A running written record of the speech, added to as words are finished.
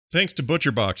Thanks to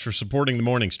ButcherBox for supporting the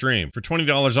morning stream. For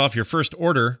 $20 off your first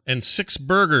order and 6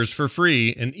 burgers for free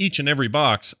in each and every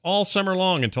box all summer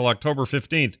long until October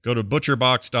 15th, go to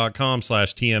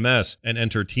butcherbox.com/TMS and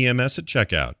enter TMS at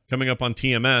checkout. Coming up on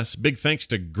TMS, big thanks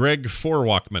to Greg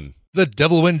Forwalkmen. The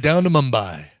devil went down to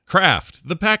Mumbai. Kraft,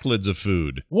 the Paklids of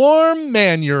food. Warm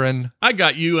man urine. I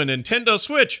got you a Nintendo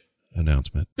Switch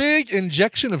announcement. Big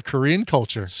injection of Korean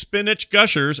culture. Spinach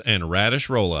Gushers and Raddish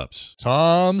roll-ups.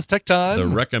 Tom's Tech Time.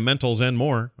 The Reccomentals and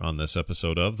more on this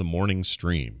episode of The Morning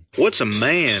Stream. What's a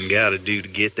man got to do to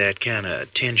get that kind of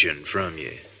attention from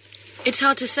you? It's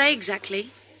hard to say exactly,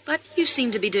 but you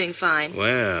seem to be doing fine.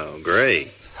 Well,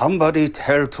 great. Somebody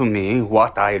tell to me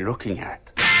what I looking at.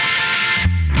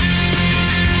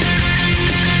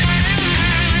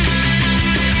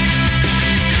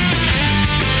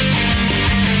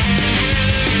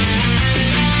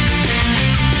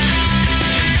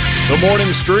 The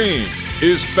morning stream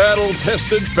is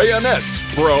battle-tested bayonets,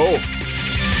 bro.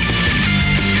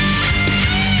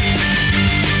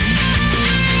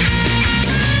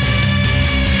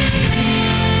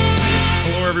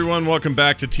 Hello, everyone. Welcome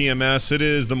back to TMS. It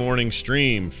is the morning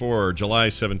stream for July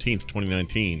 17th,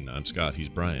 2019. I'm Scott. He's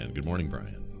Brian. Good morning,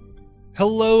 Brian.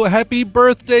 Hello, happy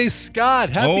birthday,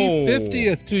 Scott. Happy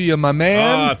 50th to you, my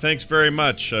man. Thanks very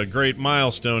much. A great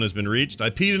milestone has been reached. I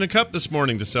peed in a cup this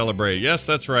morning to celebrate. Yes,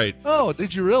 that's right. Oh,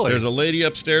 did you really? There's a lady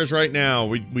upstairs right now.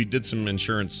 We did some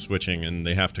insurance switching, and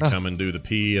they have to come and do the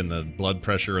pee and the blood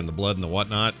pressure and the blood and the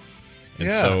whatnot. And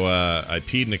so I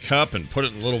peed in a cup and put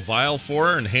it in a little vial for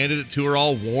her and handed it to her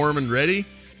all warm and ready.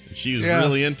 And she was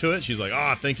really into it. She's like,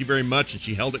 thank you very much. And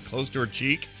she held it close to her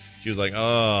cheek. She was like,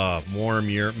 warm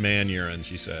man urine,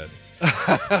 she said.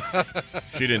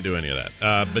 She didn't do any of that.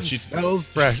 But she smells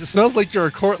fresh. It smells like you're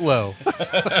a court low.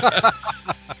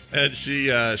 And she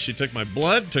took my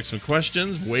blood, took some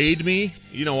questions, weighed me,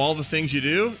 all the things you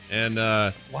do. And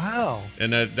wow.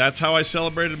 And that's how I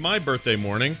celebrated my birthday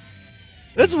morning.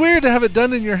 It's weird to have it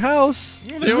done in your house.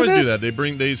 Well, they always do that.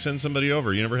 They send somebody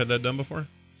over. You never had that done before?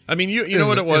 I mean, you know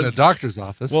what it was? In a doctor's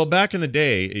office. Well, back in the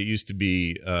day, it used to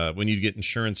be when you'd get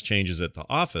insurance changes at the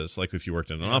office, like if you worked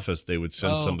in an office, they would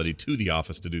send somebody to the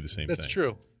office to do the same thing. That's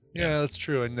true. Yeah, that's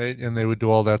true. And they would do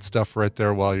all that stuff right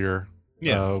there while you're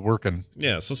working.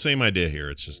 Yeah, so same idea here.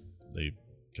 It's just they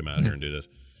come out here and do this.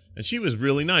 And she was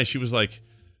really nice. She was like,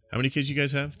 how many kids you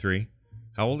guys have? 3.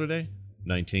 How old are they?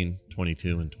 19,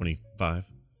 22, and 25.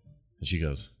 And she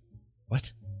goes,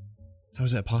 what? How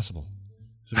is that possible?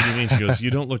 So what do you mean? She goes, you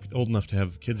don't look old enough to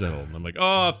have kids that old. And I'm like,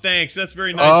 thanks. That's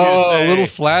very nice of you to say. A little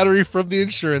flattery from the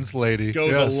insurance lady.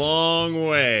 Goes a long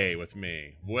way with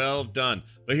me. Well done.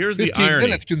 But here's the 15 irony.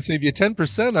 minutes can save you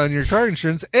 10% on your car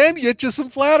insurance and get you some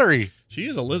flattery. She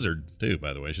is a lizard, too,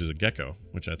 by the way. She's a gecko,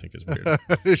 which I think is weird.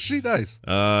 Is she nice?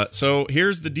 So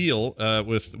here's the deal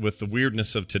with the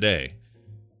weirdness of today.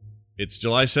 It's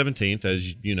July 17th,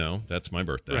 as you know. That's my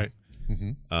birthday. Right.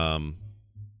 Mm-hmm.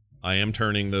 I am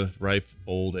turning the ripe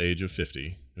old age of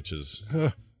 50, which is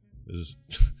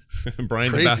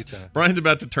Brian's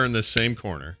about to turn this same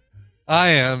corner. I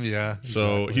am, yeah.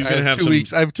 So exactly. He's going to have 2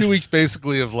 weeks. I have 2 weeks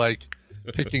basically of like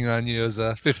picking on you as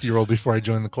a 50-year-old before I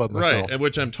join the club myself. Right,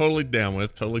 which I'm totally down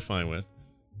with, totally fine with.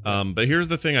 But here's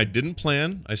the thing I didn't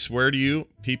plan. I swear to you,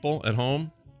 people at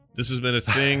home, this has been a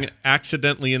thing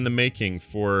accidentally in the making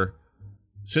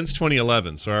since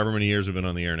 2011. So however many years we've been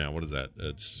on the air now. What is that?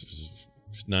 It's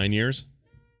 9 years?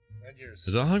 9 years.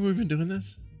 Is that how long we've been doing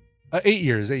this? 8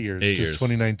 years. 8 years.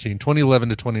 2019. 2011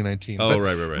 to 2019. Oh,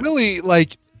 right. Really,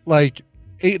 like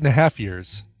 8.5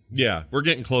 years. Yeah, we're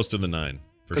getting close to the 9,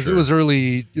 for sure. Because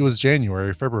it was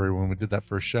January, February when we did that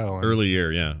first show. Early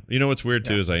year, yeah. You know what's weird,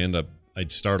 too, is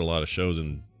I'd start a lot of shows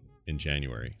in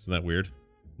January. Isn't that weird?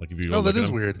 Like if you go that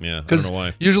is weird. Yeah, I don't know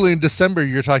why. Usually in December,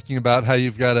 you're talking about how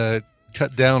you've got to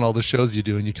cut down all the shows you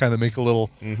do, and you kind of make a little,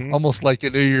 almost like a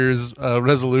New Year's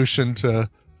resolution to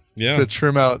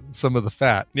trim out some of the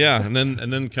fat. Yeah, and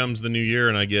then comes the new year,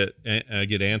 and I get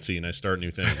antsy, and I start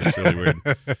new things. It's really weird.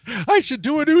 I should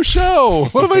do a new show.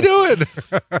 What am I doing?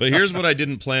 But here's what I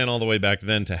didn't plan all the way back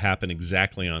then to happen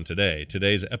exactly on today.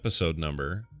 Today's episode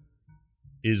number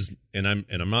is, and I'm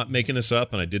not making this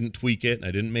up, and I didn't tweak it, and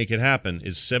I didn't make it happen,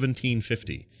 is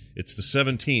 1750. It's the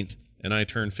 17th, and I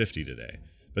turned 50 today.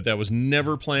 But that was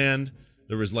never planned.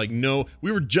 There was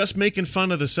we were just making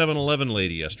fun of the 7-Eleven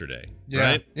lady yesterday,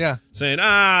 right? Yeah. Saying,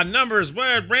 numbers,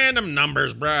 random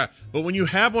numbers, bruh. But when you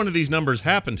have one of these numbers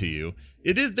happen to you,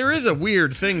 there is a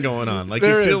weird thing going on. Like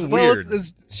you feel weird. Well,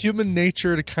 it's human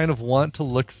nature to kind of want to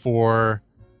look for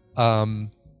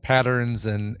patterns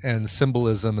and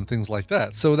symbolism and things like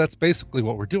that. So that's basically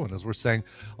what we're doing is we're saying,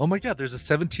 oh my God, there's a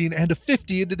 17 and a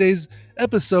 50 in today's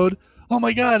episode oh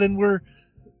my God, and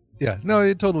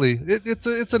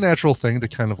it's a natural thing to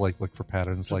kind of like look for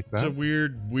patterns like that. It's a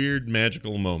weird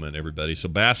magical moment, everybody. So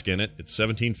bask in it. It's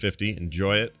 1750.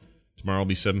 Enjoy it. Tomorrow will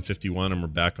be 751, and we're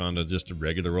back on to just a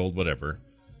regular old whatever.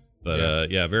 But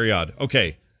very odd.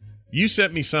 Okay, you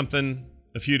sent me something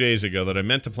a few days ago that I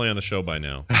meant to play on the show by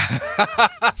now.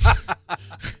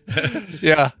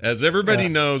 Yeah. As everybody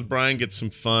knows, Brian gets some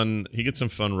fun. He gets some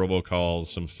fun robocalls,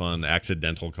 some fun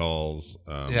accidental calls.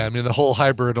 I mean, the whole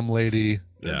hybridum lady,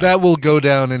 that will go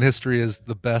down in history as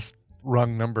the best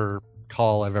wrong number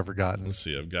call I've ever gotten. Let's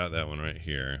see. I've got that one right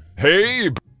here. Hey.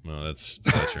 No, that's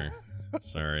Fletcher.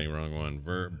 Sorry, wrong one.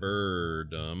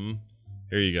 Birdum.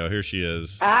 Here you go. Here she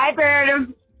is. Hi,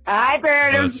 Birdum. Hi,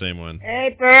 Birdum. Oh, the same one.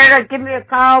 Hey, Birdum. Give me a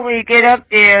call when you get up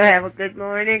there. Have a good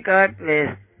morning. God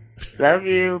bless. Love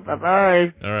you.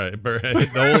 Bye-bye. All right.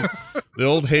 The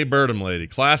old Hey Birdum lady.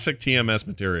 Classic TMS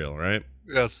material, right?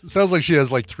 Yes. It sounds like she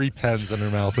has like 3 pens in her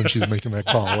mouth when she's making that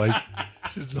call. Like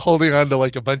she's holding on to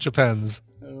like a bunch of pens.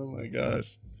 Oh, my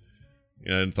gosh.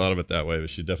 Yeah, I hadn't thought of it that way, but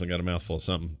she's definitely got a mouthful of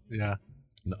something. Yeah.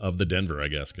 Of the Denver, I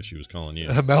guess, because she was calling you.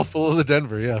 A mouthful of the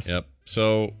Denver, yes. Yep.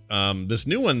 So this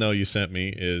new one, though, you sent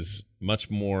me is much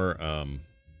more.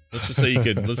 Let's just say you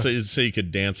could. let's say you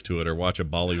could dance to it or watch a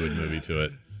Bollywood movie to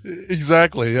it.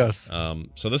 Exactly. Yes.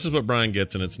 So this is what Brian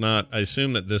gets, and it's not. I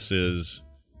assume that this is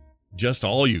just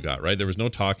all you got, right? There was no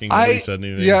talking. Nobody said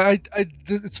anything. Yeah.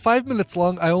 It's 5 minutes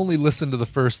long. I only listened to the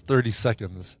first 30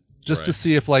 seconds just to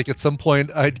see if, like, at some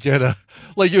point I'd get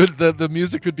the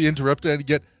music would be interrupted and I'd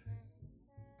get.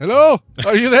 Hello,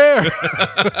 are you there?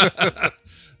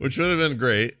 Which would have been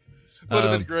great. Would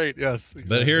have been great, yes.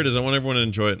 Exactly. But here it is. I want everyone to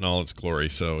enjoy it in all its glory.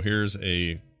 So here's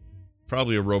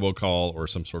probably a robocall or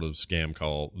some sort of scam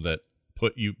call that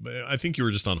put you. I think you were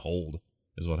just on hold,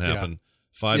 is what happened.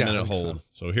 5 minute hold.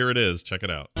 So here it is. Check it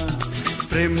out.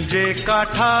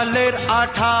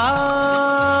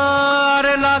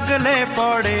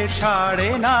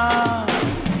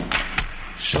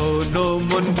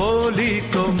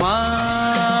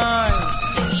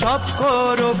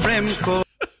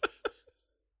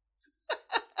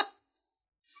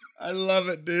 I love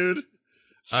it, dude.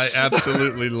 I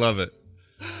absolutely love it.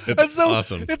 It's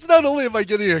awesome. It's not only am I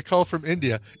getting a call from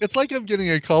India, it's like I'm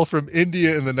getting a call from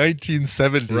India in the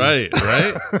 1970s. Right.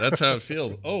 That's how it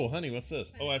feels. Oh, honey, what's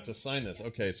this? Oh, I have to sign this.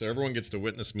 Okay, so everyone gets to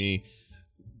witness me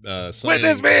signing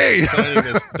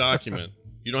this document.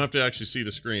 You don't have to actually see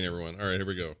the screen, everyone. All right, here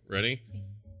we go. Ready?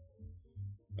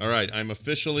 All right, I'm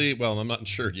not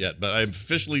insured yet, but I've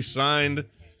officially signed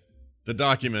the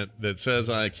document that says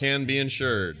I can be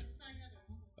insured.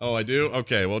 Oh, I do?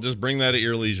 Okay, well, just bring that at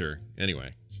your leisure.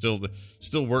 Anyway, still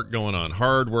work going on.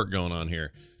 Hard work going on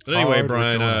here. But anyway,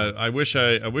 Brian, I wish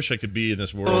I could be in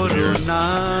this world of yours.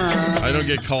 I don't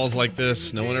get calls like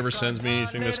this. No one ever sends me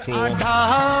anything this cool. I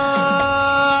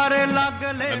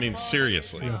mean,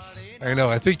 seriously. Yes, I know.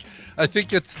 I think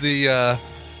it's the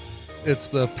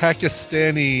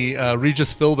Pakistani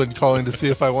Regis Philbin calling to see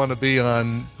if I want to be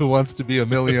on Who Wants to Be a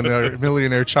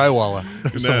Millionaire Chaiwala.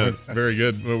 No, very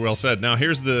good. Well said. Now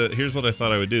here's what I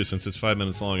thought I would do, since it's 5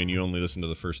 minutes long and you only listen to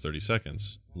the first 30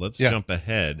 seconds. Let's jump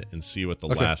ahead and see what the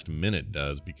last minute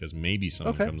does, because maybe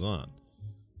someone comes on.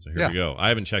 So here we go. I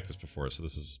haven't checked this before, so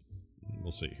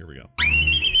we'll see. Here we go. Oh,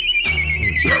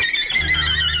 jeez.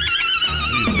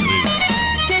 Jeez Louise.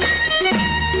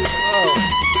 Oh.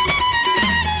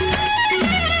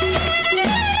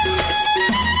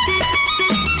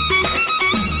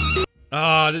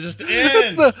 Oh, this just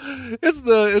ends. It's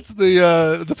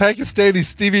the Pakistani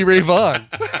Stevie Ray Vaughan.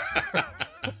 I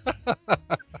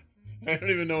don't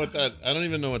even know what that.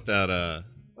 I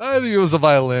think it was a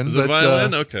violin. Is it a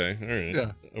violin? Okay, all right.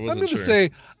 Yeah, I wasn't sure.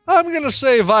 I'm gonna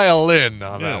say violin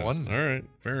on that one. All right,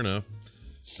 fair enough.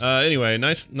 Anyway,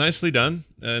 nicely done,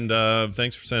 and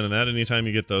thanks for sending that. Anytime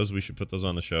you get those, we should put those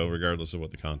on the show, regardless of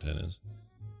what the content is,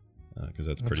 because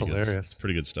that's pretty hilarious. Good. It's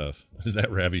pretty good stuff. Is that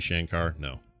Ravi Shankar?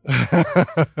 No.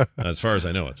 As far as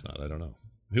I know, it's not. I don't know.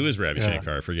 Who is Ravi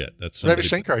Shankar? I forget. That's Ravi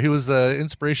Shankar. He was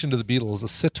inspiration to the Beatles, a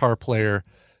sitar player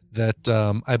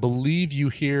that I believe you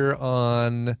hear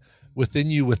on Within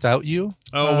You, Without You.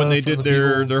 Oh, when they did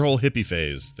their whole hippie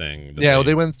phase thing. They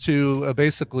went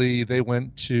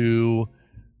to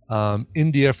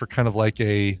India for kind of like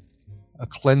a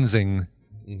cleansing,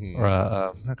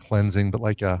 or not cleansing, but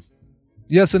like a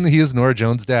yes. And he is Norah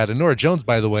Jones' dad. And Norah Jones,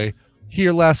 by the way,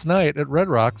 here last night at Red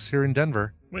Rocks here in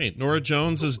Denver. Wait, Norah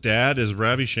Jones' dad is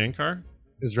Ravi Shankar?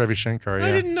 Is Ravi Shankar, yeah.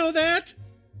 I didn't know that.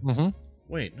 Mm-hmm.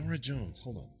 Wait, Norah Jones.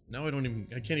 Hold on. Now I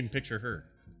can't even picture her.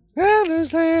 And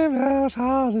his name out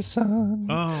all the sun.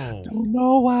 Oh. Don't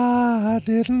know why I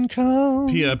didn't come.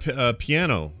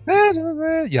 Piano.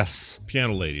 Yes.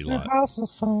 Piano lady lot. House of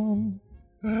fun.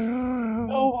 I don't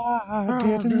know why I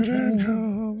didn't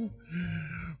come.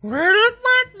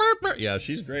 Yeah,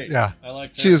 she's great. Yeah. I like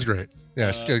her. She is great.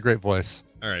 Yeah, she's got a great voice.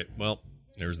 All right. Well,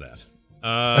 there's that.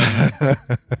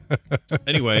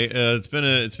 Anyway, it's been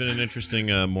an interesting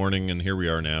morning, and here we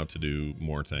are now to do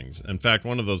more things. In fact,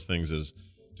 one of those things is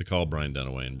to call Brian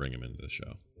Dunaway and bring him into the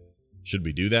show. Should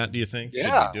we do that, do you think?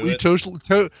 Yeah, should we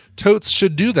totes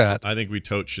should do that. I think we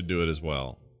totes should do it as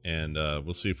well. And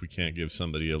we'll see if we can't give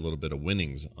somebody a little bit of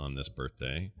winnings on this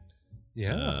birthday.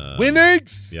 Yeah.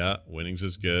 Winnings! Yeah, winnings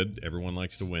is good. Everyone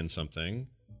likes to win something.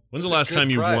 When's the last time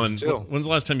you won? When's the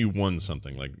last time you won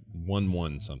something? Like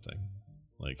won something?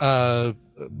 Like a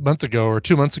month ago or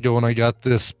 2 months ago when I got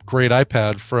this great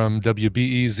iPad from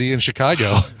WBEZ in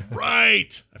Chicago.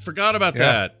 Right. I forgot about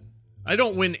that. I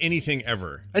don't win anything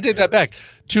ever. I take that back.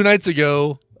 2 nights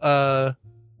ago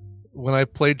when I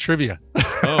played trivia.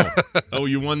 Oh,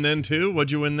 you won then too?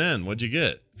 What'd you win then? What'd you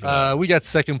get? We got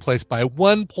second place by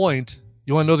 1 point.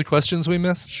 You want to know the questions we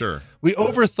missed? Sure. We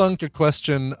overthunk a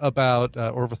question about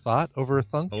overthunk.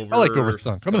 I like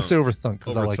overthunk. I'm going to say overthunk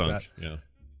because I like that. Yeah.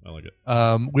 I like it.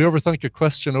 We overthought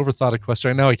a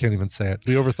question. Now I can't even say it.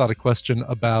 We overthought a question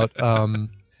about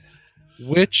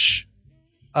which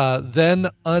then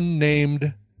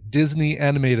unnamed Disney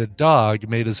animated dog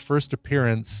made his first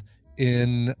appearance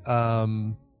in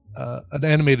an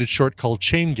animated short called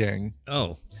Chain Gang.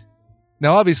 Oh.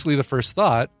 Now, obviously, the first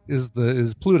thought is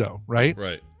Pluto, right?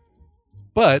 Right.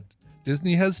 But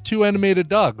Disney has 2 animated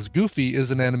dogs. Goofy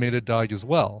is an animated dog as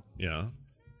well. Yeah.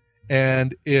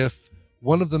 And if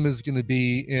one of them is going to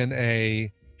be in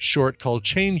a short called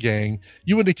Chain Gang,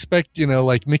 you would expect,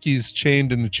 like Mickey's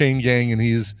chained in the Chain Gang and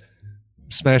he's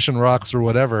smashing rocks or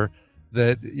whatever,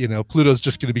 that, Pluto's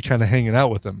just going to be kind of hanging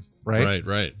out with him, right?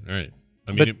 Right.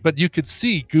 I mean, but you could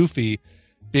see Goofy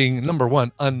being, number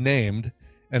 1, unnamed,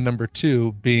 and number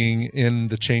 2, being in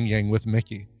the Chain Gang with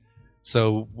Mickey.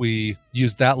 So we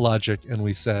used that logic and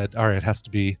we said, all right, it has to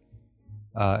be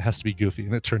Goofy,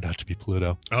 and it turned out to be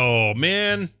Pluto. Oh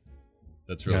man.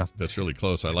 That's really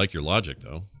close. I like your logic,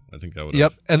 though. I think that would.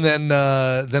 Yep. And then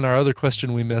our other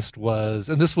question we missed was,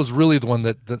 and this was really the one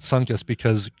that sunk us,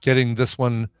 because getting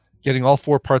all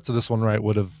 4 parts of this one right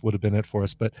would have been it for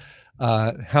us. But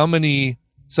how many?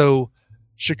 So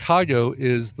Chicago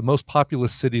is the most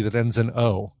populous city that ends in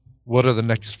O. What are the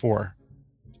next 4?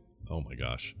 Oh my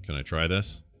gosh! Can I try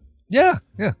this? Yeah.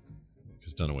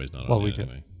 Because Dunaway's not on it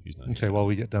anyway. He's not. Okay. Well,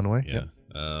 we get Dunaway. Yeah.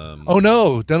 Oh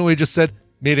no! Dunaway just said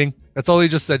meeting. That's all he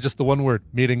just said. Just the one word,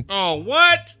 meeting. Oh,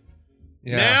 what?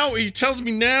 Yeah. Now he tells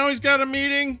me now he's got a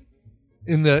meeting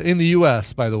in the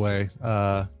U.S. By the way,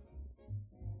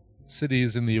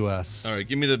 cities in the U.S. All right,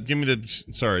 give me the.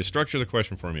 Sorry, structure the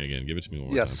question for me again. Give it to me one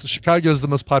more time. Yes, Chicago is the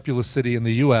most populous city in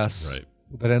the U.S. Right.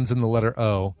 That ends in the letter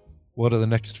O. What are the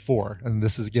next 4? And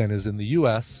this is in the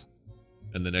U.S.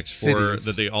 And the next cities, 4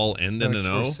 that they all end in an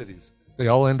O. Cities. They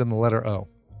all end in the letter O.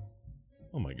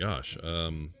 Oh my gosh.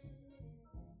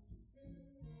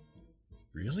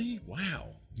 Really?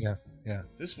 Wow. Yeah.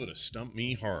 This would have stumped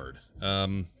me hard.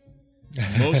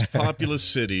 Most populous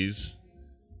cities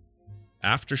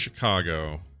after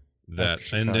Chicago that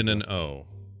end in an O.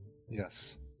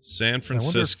 Yes. San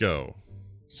Francisco.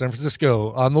 San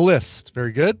Francisco on the list.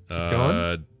 Very good. Keep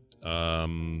going. Oh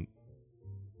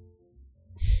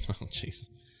jeez.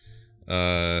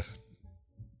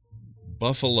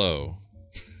 Buffalo.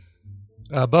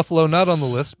 Buffalo not on the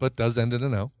list, but does end in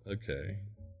an O. Okay.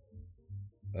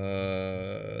 You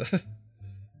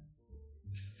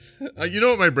know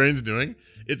what my brain's doing?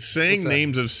 It's saying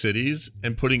names of cities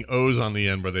and putting O's on the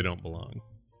end where they don't belong.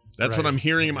 That's what I'm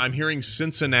hearing. I'm hearing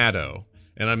Cincinnati,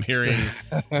 and I'm hearing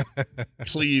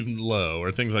Cleveland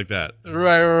or things like that.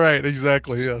 Right.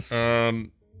 Exactly. Yes. I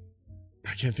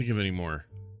can't think of any more.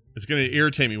 It's going to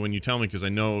irritate me when you tell me, because I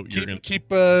know you're going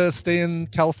to stay in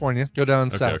California. Go down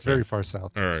south, very far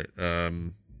south. All right.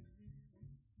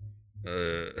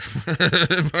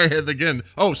 My head again.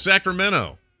 Oh,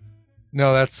 Sacramento.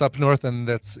 No, that's up north, and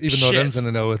that's even though it ends in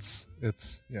an O, it's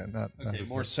not okay,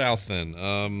 more south then.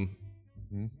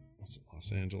 What's it,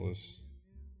 Los Angeles?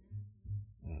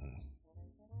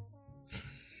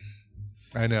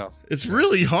 I know. It's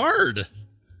really hard.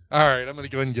 All right, I'm going to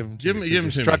go ahead and give them to you. Give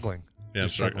them to struggling. Me. Yeah, I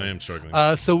am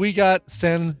struggling. So we got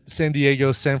San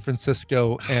Diego, San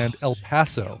Francisco, and El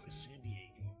Paso.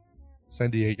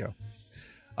 San Diego.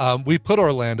 We put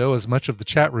Orlando, as much of the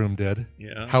chat room did.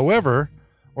 Yeah. However,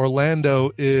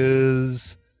 Orlando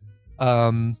is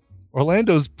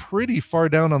Orlando's pretty far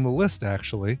down on the list,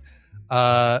 actually.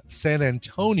 San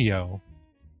Antonio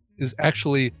is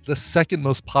actually the second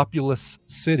most populous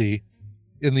city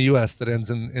in the U.S. that ends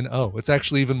in O. It's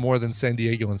actually even more than San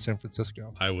Diego and San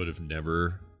Francisco. I would have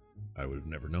never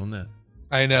known that.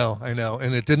 I know.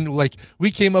 And it didn't, like,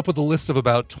 we came up with a list of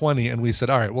about 20, and we said,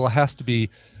 all right, well, it has to be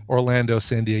Orlando,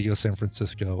 San Diego, San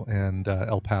Francisco, and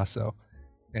El Paso.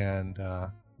 And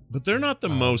but they're not the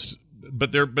most, but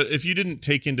if you didn't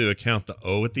take into account the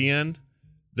O at the end,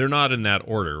 they're not in that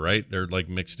order, right? They're like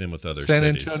mixed in with other San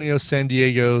cities. Antonio, San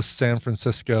Diego, San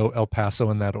Francisco, El Paso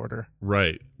in that order.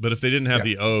 Right. But if they didn't have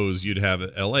the O's, you'd have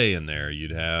LA in there.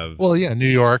 You'd have New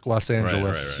York, Los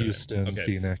Angeles, right. Houston, Okay.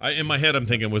 Phoenix. In my head, I'm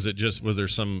thinking, was there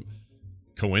some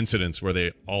coincidence where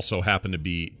they also happen to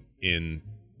be in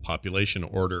population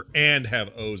order and have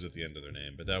O's at the end of their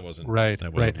name? But that wasn't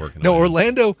working. No,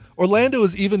 Orlando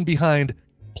is even behind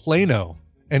Plano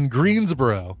and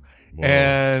Greensboro. Whoa.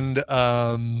 And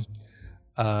Orlando's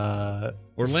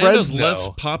Fresno. less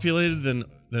populated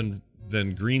than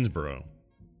Greensboro.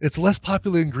 It's less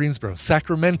popular than Greensboro.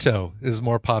 Sacramento is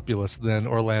more populous than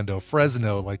Orlando.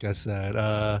 Fresno, like I said.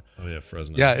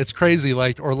 Fresno. Yeah, it's crazy.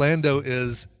 Like, Orlando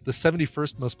is the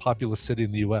 71st most populous city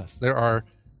in the U.S. There are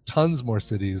tons more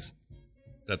cities.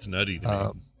 That's nutty to me.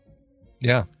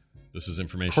 Yeah. This is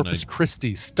information. Corpus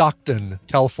Christi, Stockton,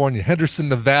 California, Henderson,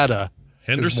 Nevada.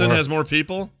 Henderson has more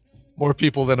people? More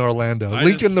people than Orlando.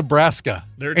 Lincoln, Nebraska.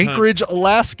 Anchorage,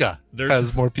 Alaska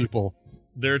has more people.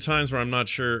 There are times where I'm not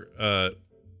sure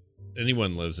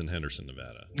anyone lives in Henderson,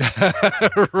 Nevada.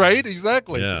 Right?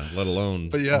 Exactly. Yeah, let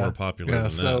alone more popular than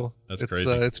that. That's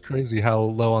crazy. It's crazy how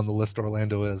low on the list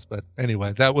Orlando is. But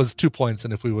anyway, that was 2 points,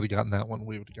 and if we would have gotten that one,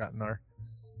 we would have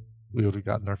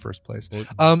gotten our first place.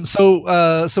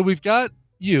 So we've got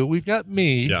you, we've got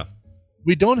me. Yeah.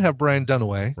 We don't have Brian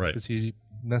Dunaway, right? Because he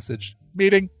messaged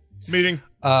meeting.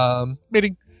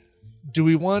 Do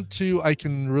we want to? I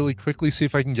can really quickly see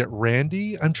if I can get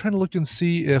Randy. I'm trying to look and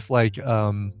see if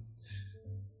because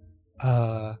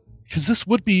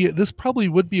this probably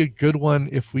would be a good one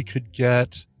if we could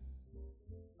get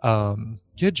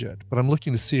Gidget, but I'm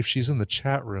looking to see if she's in the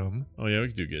chat room. Oh yeah, we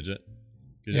could do Gidget.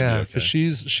 Yeah, because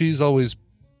she's always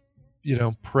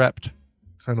prepped,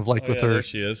 kind of like with her. There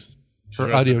she is.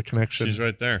 Her audio connection. She's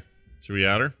right there. Should we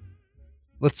add her?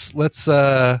 Let's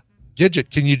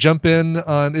Gidget, can you jump in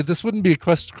on this? Wouldn't be a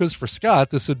quiz for Scott.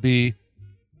 This would be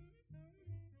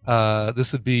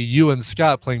you and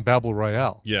Scott playing Battle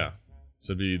Royale. Yeah.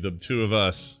 So it'd be the two of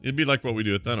us. It'd be like what we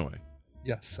do at Dunaway.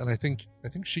 Yes, and I think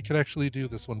she could actually do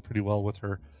this one pretty well with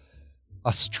her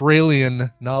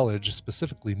Australian knowledge,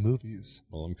 specifically movies.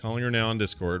 Well, I'm calling her now on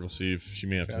Discord. We'll see if she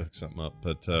may have to hook something up.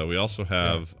 But we also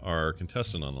have our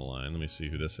contestant on the line. Let me see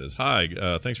who this is. Hi,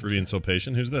 thanks for being so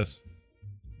patient. Who's this?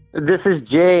 This is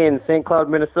Jay in St. Cloud,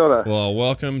 Minnesota. Well,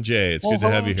 welcome, Jay. It's good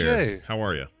to have you here. Jay. How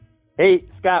are you? Hey,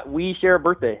 Scott, we share a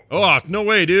birthday. Oh, no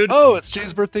way, dude. Oh, it's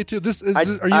Jay's birthday, too. Are you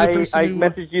the person I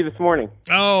messaged you this morning.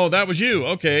 Oh, that was you.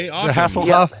 Okay, awesome.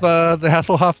 The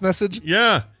Hasselhoff message?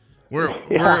 Yeah.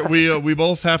 We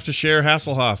both have to share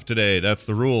Hasselhoff today. That's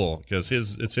the rule, because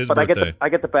it's his birthday. I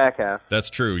get the back half. That's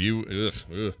true.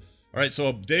 All right,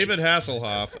 so David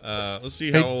Hasselhoff, let's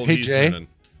see how old he's Jay, turning.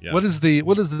 Yeah. What is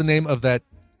the name of that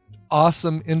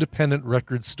awesome independent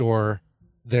record store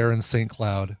there in St.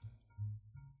 Cloud?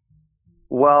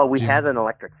 Well, we had an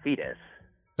Electric Fetus.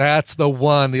 That's the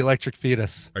one, the Electric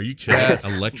Fetus. Are you kidding? Yes.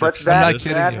 Electric Fetus?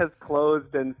 Fetus? That has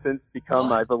closed and since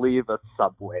become, I believe, a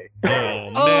Subway. Oh,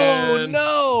 man. Oh,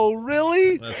 no.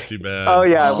 Really? That's too bad. Oh,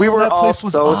 yeah. We were that all place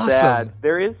was so awesome. sad.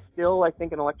 There is still, I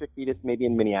think, an Electric Fetus maybe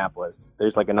in Minneapolis.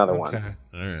 There's like another one. All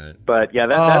right. But, yeah,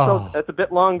 that's a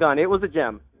bit long gone. It was a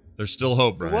gem. There's still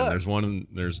hope, Brian. What? There's one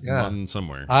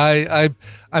somewhere. I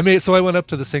went up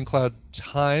to the St. Cloud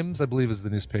Times, I believe is the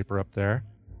newspaper up there.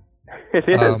 It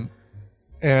is.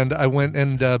 And I went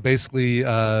and basically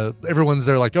everyone's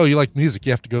there like, oh, you like music?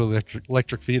 You have to go to the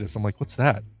Electric Fetus. I'm like, what's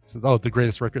that? It says, oh, the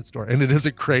greatest record store. And it was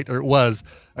a great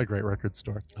record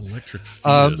store. Electric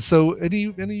Fetus. So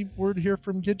any word here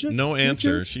from Gidget? No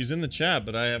answer. She's in the chat,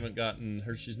 but I haven't gotten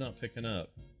her. She's not picking up.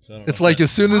 So I don't know it's like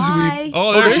as soon as we...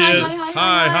 Oh, there she is.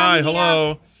 Hi,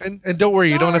 hello. And don't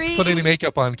worry, you don't have to put any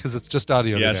makeup on because it's just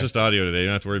audio today. Yeah, it's just audio today. You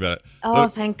don't have to worry about it. Oh,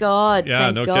 thank God. Yeah,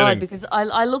 thank no God, kidding. Because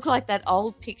I look like that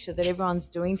old picture that everyone's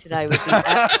doing today with the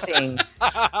app thing.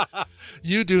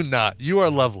 You do not. You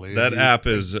are lovely. That app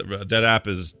is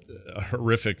a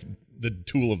horrific, the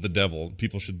tool of the devil.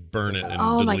 People should burn it and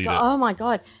delete it. Oh, my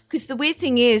God. Because the weird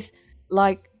thing is,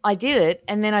 like, I did it,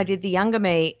 and then I did the younger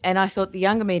me, and I thought the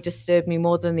younger me disturbed me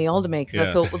more than the older me because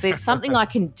I thought, well, there's something I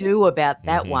can do about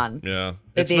that one. Yeah.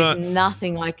 But there's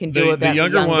nothing I can do about the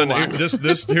younger one.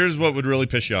 This here's what would really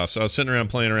piss you off. So I was sitting around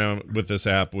playing around with this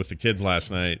app with the kids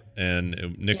last night,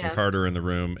 and Nick and Carter are in the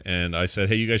room, and I said,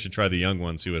 hey, you guys should try the young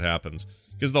one, see what happens.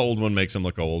 Because the old one makes them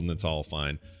look old, and it's all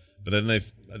fine. But then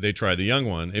they try the young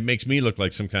one. It makes me look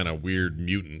like some kind of weird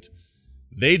mutant.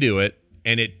 They do it,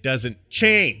 and it doesn't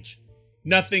change.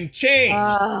 Nothing changed.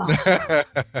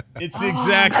 It's the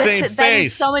exact same face. That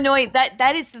is so annoying.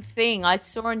 That is the thing. I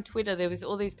saw on Twitter there was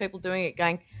all these people doing it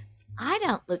going, I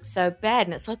don't look so bad.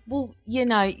 And it's like, well,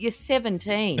 you're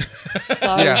 17. So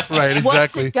yeah, right, exactly.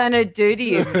 What's it going to do to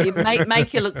you? You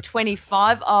make you look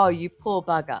 25? Oh, you poor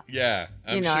bugger. Yeah,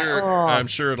 I'm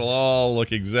sure it'll all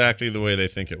look exactly the way they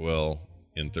think it will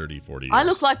in 30, 40 years. I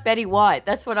look like Betty White.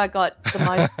 That's what I got the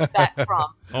most back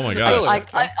from. Oh, my gosh.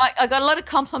 I got a lot of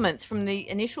compliments from the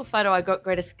initial photo. I got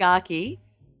Greta Skarkey.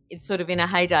 It's sort of in a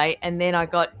heyday. And then I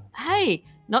got, hey,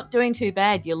 not doing too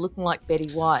bad. You're looking like Betty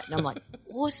White. And I'm like,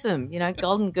 awesome.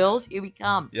 Golden Girls, here we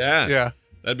come. Yeah.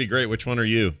 That'd be great. Which one are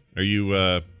you? Are you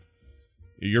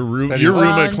you're Rue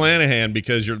McClanahan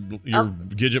because you're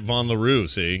Gidget Von LaRue,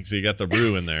 see? So you got the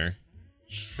Rue in there.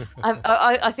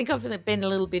 I think I've been a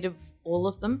little bit of all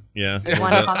of them. Yeah.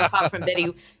 One time, apart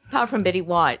from Betty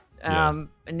White. I've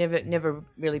never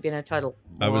really been a total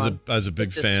moron. I was a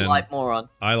big fan. A slight moron.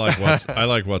 I like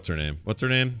what's her name? What's her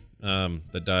name?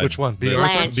 That died. Which one?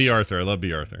 B. Arthur. I love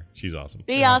B. Arthur. She's awesome.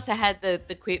 B. Arthur had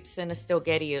the quips and Estelle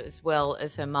Getty as well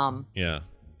as her mum. Yeah.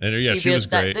 And she was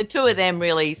great. The two of them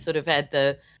really sort of had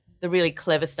the really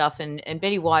clever stuff, and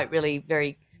Betty White really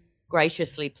very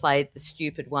graciously played the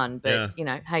stupid one. But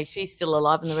hey, she's still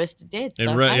alive and the rest are dead.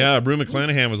 So, Rue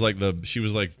McClanahan was like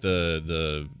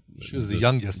the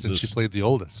youngest, and she played the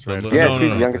oldest, right? She's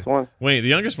the youngest one. Wait, the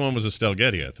youngest one was Estelle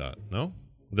Getty, I thought. No?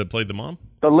 That played the mom?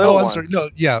 The little one. I'm sorry. No,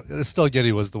 Estelle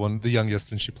Getty was the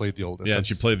youngest, and she played the oldest. Yeah, and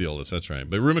she played the oldest, that's right.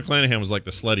 But Rue McClanahan was like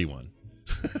the slutty one.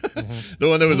 The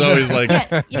one that was always like...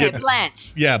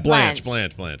 Blanche. Yeah, Blanche.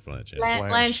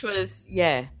 Blanche was,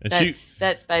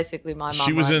 that's basically my mom.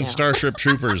 She was in Starship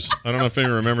Troopers. I don't know if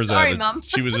anyone remembers that. Sorry, Mom.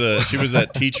 She was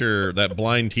that teacher, that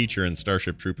blind teacher in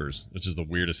Starship Troopers, which is the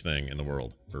weirdest thing in the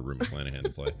world for Rue McClanahan to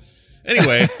play.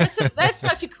 Anyway, that's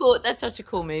such a cool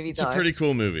movie. It's a pretty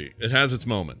cool movie. It has its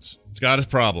moments. It's got its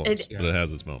problems, but it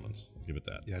has its moments. Give it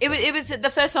that. Yeah, it was the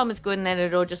first one was good, and then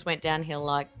it all just went downhill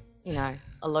like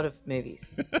a lot of movies.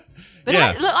 But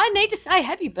I need to say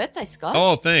happy birthday, Scott.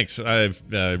 Oh, thanks. I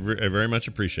very much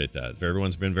appreciate that.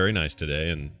 Everyone's been very nice today,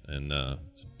 and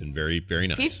it's been very, very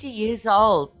nice. 50 years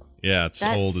old. Yeah, it's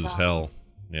old as hell.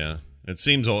 Yeah, it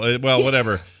seems old. Well,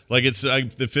 whatever. Like it's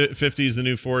the 50 is the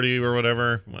new 40 or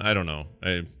whatever. I don't know.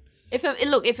 If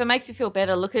it makes you feel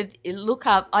better, look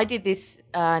up. I did this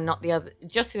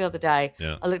just the other day.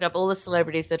 Yeah. I looked up all the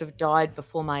celebrities that have died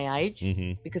before my age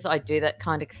because I do that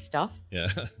kind of stuff. Yeah.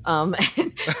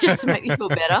 Just to make me feel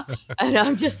better. And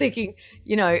I'm just thinking,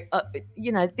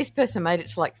 this person made it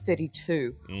to like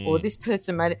 32, or this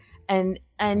person made it,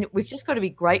 and we've just got to be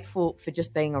grateful for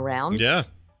just being around. Yeah,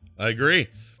 I agree.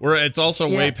 It's also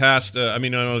way past. I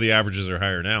know the averages are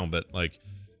higher now, but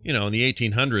in the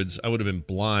 1800s, I would have been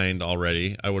blind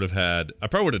already. I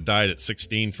probably would have died at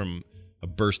 16 from a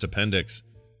burst appendix.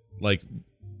 Like,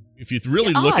 if you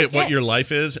really look at what your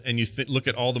life is, and you look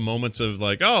at all the moments of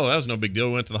that was no big deal.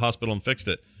 We went to the hospital and fixed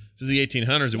it. If it was the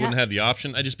 1800s, it wouldn't have the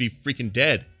option. I'd just be freaking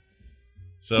dead.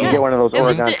 So you get one of those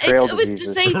Oregon Trail diseases.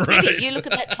 It was disease. Right. You look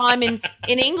at that time in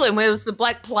England where it was the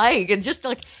Black Plague, and just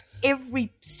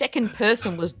every second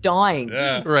person was dying.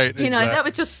 Yeah. Right. Exactly. That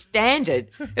was just standard.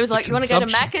 It was like, you want to go to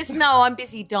Macca's? No, I'm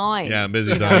busy dying. Yeah, I'm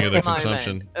busy dying of the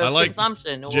consumption. I like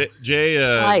consumption. Or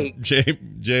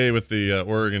Jay with the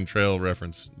Oregon Trail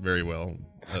reference very well.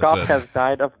 Scott has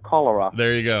died of cholera.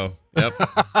 There you go. Yep.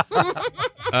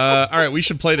 All right, we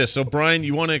should play this. So, Brian,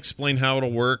 you want to explain how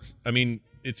it'll work?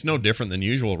 It's no different than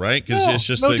usual, right? Because it's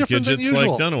just the Gidget's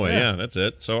done away. Yeah, that's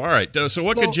it. So, all right. So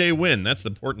what could Jay win? That's the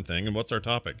important thing. And what's our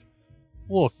topic?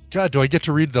 Well, God, do I get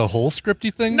to read the whole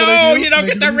scripty thing? No, you don't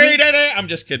get to read it. I'm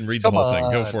just kidding. Read the whole thing.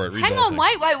 Go for it. Read Hang on,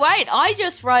 wait. I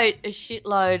just wrote a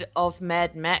shitload of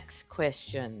Mad Max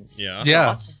questions.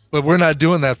 Yeah, but we're not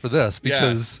doing that for this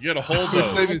because you got to hold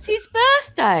those. It's his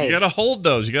birthday. You got to hold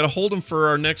those. You got to hold them for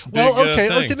our next big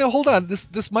thing. Okay, now hold on.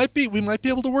 We might be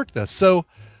able to work this. So,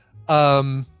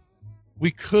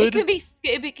 we could.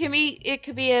 It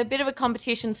could be a bit of a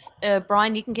competition.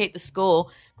 Brian, you can keep the score,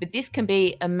 but this can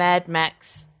be a Mad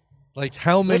Max. Like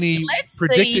how many?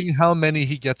 Predicting how many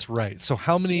he gets right. So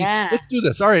how many? Yeah. Let's do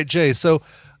this. All right, Jay. So,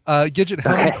 Gidget,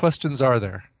 how many questions are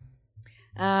there?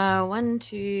 1,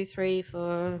 2, 3,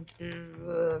 4,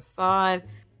 5,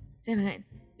 7, 8.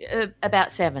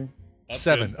 About 7. That's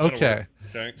 7. good. That'll Okay. work.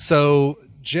 Okay. So,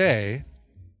 Jay,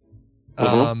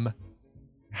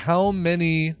 how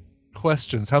many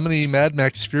questions? How many Mad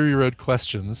Max Fury Road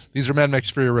questions? These are Mad Max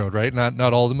Fury Road, right?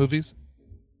 Not all the movies.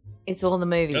 It's all the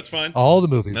movies. That's fine. All the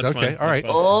movies. That's Okay. fine. All right.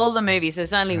 That's fine. All the movies.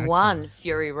 There's only Excellent. one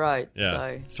Fury Road. Yeah, So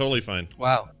it's totally fine.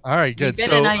 Wow. All right. Good. you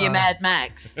better So, know your Mad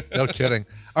Max. no kidding.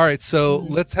 All right. So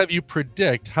let's have you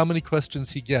predict how many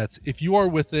questions he gets. If you are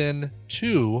within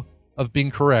 2 of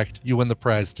being correct, you win the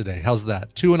prize today. How's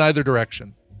that? 2 in either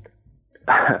direction.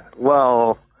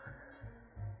 Well,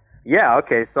 yeah,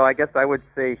 okay. So I guess I would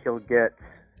say he'll get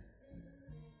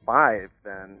 5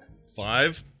 then.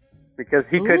 5? Because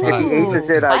he could, if he Ooh, aces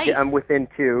it, five. I'm within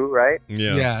 2, right?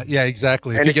 Yeah. Yeah,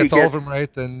 exactly. And If he if he gets all of gets- them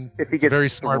right, then If he it's a gets very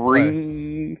smart play.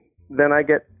 3, then I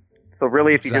get... So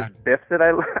really, if he just Exactly. biffs it,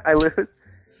 I lose?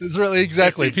 It's really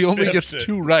exactly. If If he he only biffs gets it.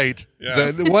 2 right,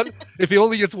 Yeah. then one. If he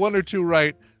only gets 1 or 2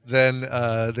 right, then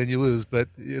you lose. But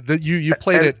you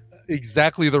played And- it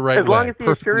exactly the right way. As long as he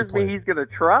Perfectly assures me played. he's going to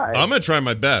try. I'm going to try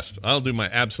my best. I'll do my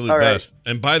absolute All right. best.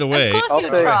 And by the way, Of course I'll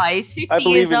he'll say- try. He's 50 I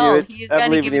believe years in you. old. He's I going to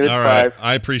believe give in you. you It's all right, 5.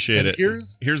 I appreciate And it.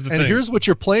 here's the and thing. here's what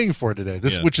you're playing for today.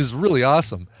 This Yeah. which is really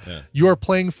awesome. Yeah. You are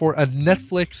playing for a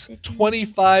Netflix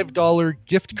 $25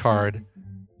 gift card,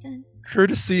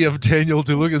 courtesy of Daniel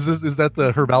DeLuca. Is that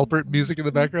the Herb Alpert music in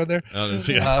the background there?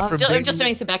 Yeah. From I'm just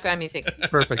doing some background music.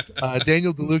 Perfect.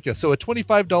 Daniel DeLuca. So a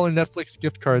 $25 Netflix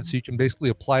gift card, so you can basically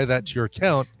apply that to your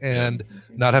account and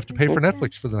not have to pay for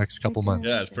Netflix for the next couple months.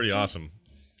 Yeah, it's pretty awesome.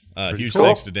 Huge cool.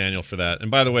 thanks to Daniel for that.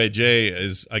 And by the way, Jay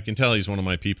I can tell he's one of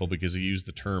my people because he used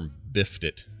the term biffed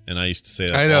it. And I used to say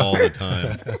I that know. all the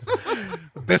time.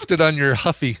 Biffed it on your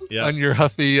Huffy,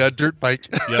 dirt bike.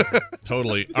 Yep,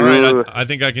 totally. All right, I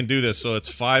think I can do this. So it's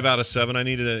 5 out of 7 I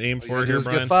needed to aim for here, Just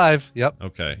Brian? get 5. Yep.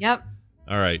 Okay. Yep.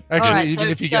 All right. Actually, All right, even so,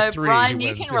 if you so get 3, Brian, he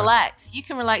you wins, can yeah. relax. You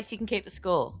can relax. You can keep the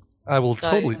score. I will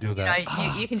So, totally do that.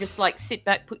 You can just like sit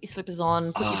back, put your slippers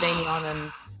on, put your beanie on,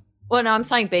 and well, no, I'm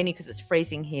saying beanie because it's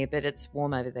freezing here, but it's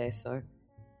warm over there, so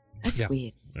that's Yeah.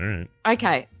 weird. All right.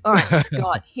 Okay, all right,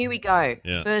 Scott, here we go.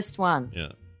 Yeah. First one.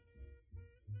 Yeah.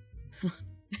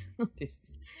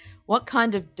 What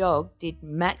kind of dog did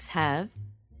Max have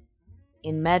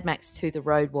in Mad Max 2: The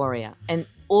Road Warrior? And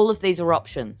all of these are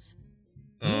options.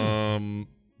 I'll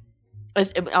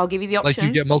give you the options. Like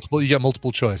you get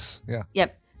multiple choice. Yeah.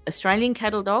 Yep. Australian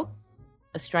cattle dog,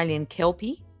 Australian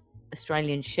Kelpie,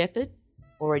 Australian Shepherd,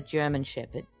 or a German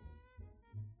Shepherd.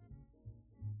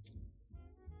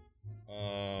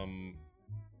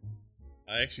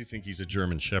 I actually think he's a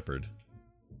German Shepherd.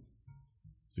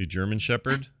 Is he a German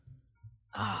Shepherd?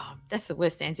 Oh, that's the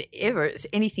worst answer ever. It's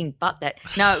anything but that.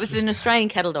 No, it was an Australian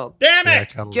cattle dog. Damn it!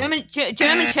 German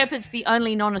Shepherd's the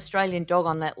only non-Australian dog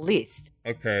on that list.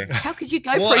 Okay. How could you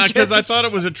go for a Well, German because I thought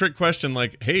it was a trick question,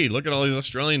 like, hey, look at all these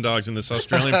Australian dogs in this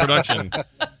Australian production.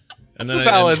 And then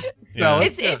Valid.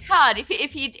 It's hard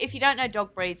if you don't know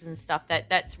dog breeds and stuff.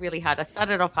 That's really hard. I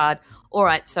started off hard. All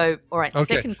right. Okay.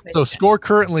 Second question. So score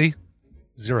currently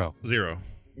 0. 0.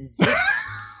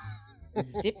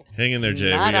 Zip. Hang in there, Jay.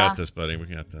 Nada. We got this, buddy. We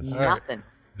got this. Nothing.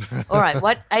 All right.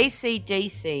 What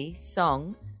AC/DC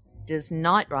song does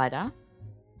Knight Rider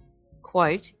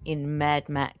quote in Mad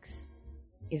Max?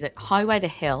 Is it Highway to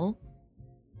Hell,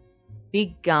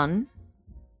 Big Gun,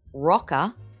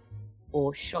 Rocker,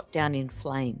 or Shot Down in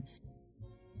Flames?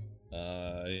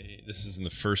 This is in the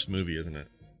first movie, isn't it?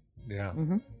 Yeah.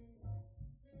 Mm-hmm.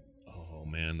 Oh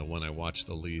man, the one I watched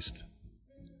the least.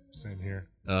 Same here.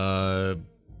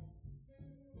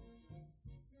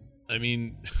 I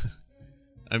mean,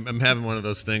 I'm having one of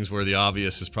those things where the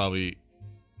obvious is probably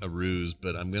a ruse,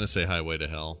 but I'm gonna say Highway to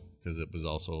Hell because it was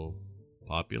also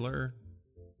popular.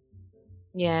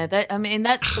 Yeah,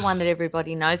 that's the one that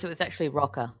everybody knows. It was actually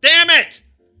Rocker. Damn it!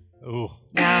 Oh.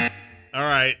 Now, All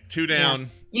right, 2 down.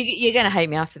 you're going to hate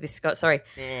me after this, Scott. Sorry.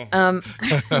 The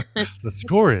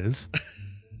score is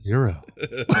 0.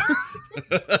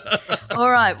 All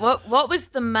right. What was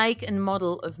the make and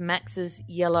model of Max's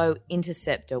yellow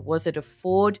Interceptor? Was it a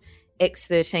Ford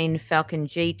X13 Falcon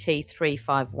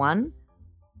GT351?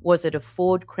 Was it a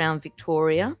Ford Crown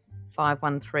Victoria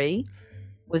 513?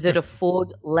 Was it a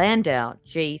Ford Landau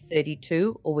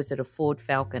G32 or was it a Ford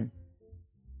Falcon?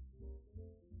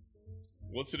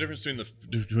 What's the difference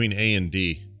between A and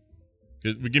D?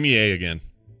 Give me A again.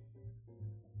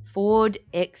 Ford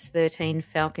X13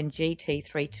 Falcon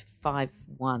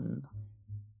GT351.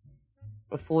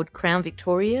 A Ford Crown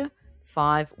Victoria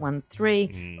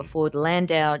 513, a Ford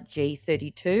Landau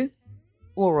G32,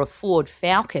 or a Ford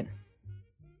Falcon.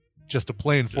 just a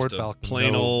plain Ford a Falcon.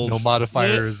 plain old- no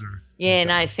modifiers. Or, Yeah,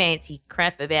 no fancy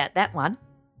crap about that one.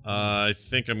 I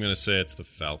think I'm going to say it's the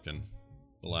Falcon,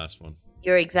 the last one.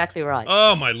 You're exactly right.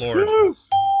 Oh, my Lord. Woo!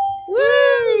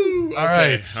 Woo! All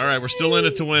right. We're still in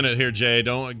it to win it here, Jay.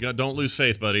 Don't lose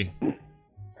faith, buddy.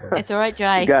 It's all right,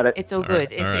 Jay. You got it. It's all All good.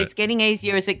 right, all right. It's getting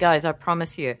easier as it goes, I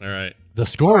promise you. All right. The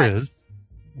score is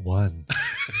 1.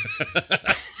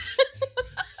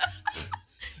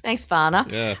 Thanks, Varna.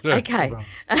 Yeah. Okay.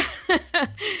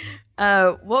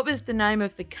 What was the name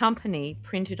of the company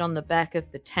printed on the back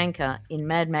of the tanker in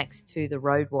Mad Max 2: The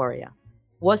Road Warrior?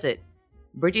 Was it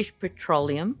British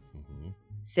Petroleum,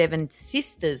 Seven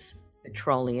Sisters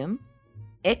Petroleum,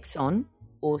 Exxon,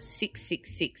 or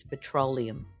 666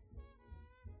 Petroleum?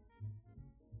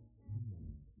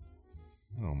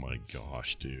 Oh, my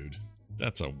gosh, dude.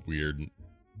 That's a weird...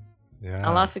 Yeah.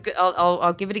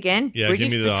 I'll give it again. Yeah,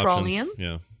 British give me the Petroleum, options.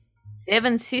 Yeah.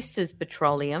 Seven Sisters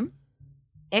Petroleum,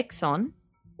 Exxon,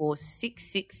 or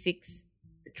 666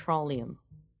 Petroleum?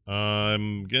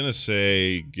 I'm going to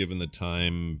say, given the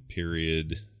time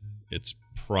period, it was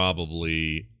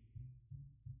probably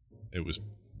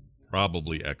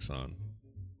Exxon.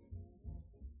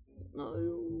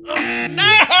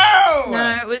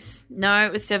 No,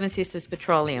 it was Seven Sisters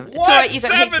Petroleum. It's What? all right, you've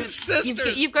got Seven heaps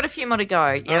Sisters? You've got a few more to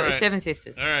go. Yeah, it was right. Seven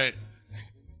Sisters. All right.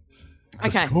 The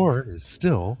Okay. score is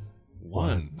still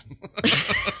 1.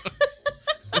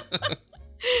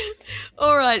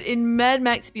 All right. In Mad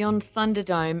Max Beyond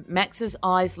Thunderdome, Max's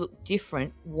eyes look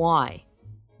different. Why?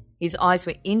 His eyes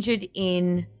were injured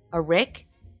in a wreck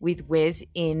with Wes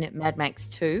in Mad Max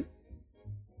 2.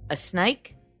 A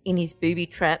snake in his booby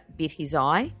trap bit his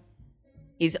eye.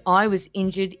 His eye was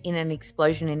injured in an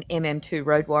explosion in MM2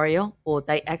 Road Warrior, or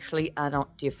they actually are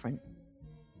not different.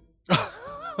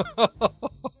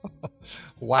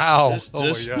 Wow. This my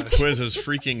gosh. quiz is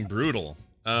freaking brutal.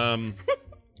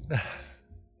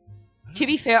 To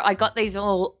be fair, I got these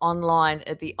all online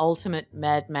at the Ultimate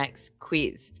Mad Max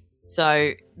quiz.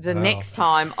 So the next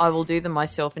time I will do them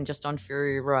myself and just on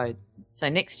Fury Road. So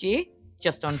next year,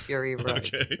 just on Fury Road.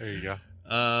 Okay. There you go.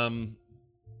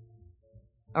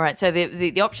 All right. So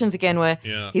the options again were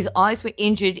Yeah. his eyes were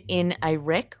injured in a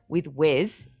wreck with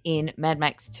Wes in Mad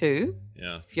Max 2,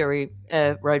 Yeah. Fury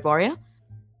Road Warrior.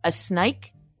 A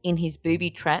snake in his booby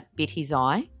trap bit his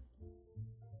eye.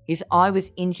 His eye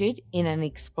was injured in an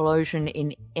explosion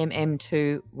in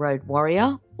MM2 Road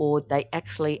Warrior, or they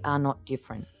actually are not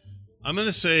different. I'm going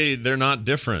to say they're not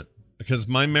different because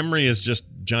my memory is just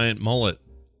giant mullet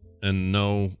and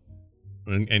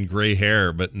and gray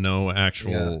hair, but no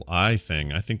actual eye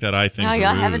thing. I think that eye thing's No, a you're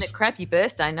ruse. having a crappy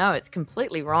birthday. No, it's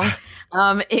completely wrong.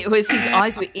 It was his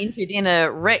eyes were injured in a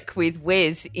wreck with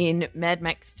Wes in Mad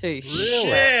Max 2.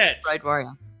 Shit! Road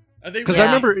Warrior. Because I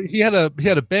remember he had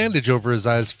a bandage over his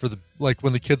eyes for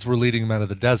when the kids were leading him out of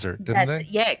the desert, didn't they?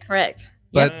 Yeah, correct.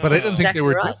 But Yep, but I didn't think they exactly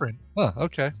were right. different. Huh,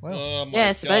 okay. Well. Oh my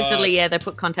Yeah, supposedly, gosh. yeah, they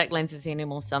put contact lenses in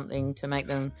him or something to make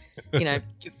them,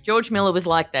 George Miller was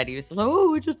like that. He was like, oh,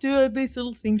 we just do this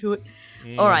little thing to it.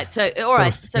 All right, so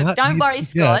Scott don't needs worry, to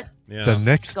Scott. Yeah. The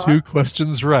next Scott? 2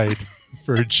 questions right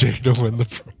for Jay to win the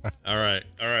prize. All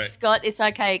right. Scott, it's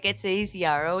okay. It gets easier.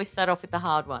 I always start off with the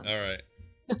hard ones. All right.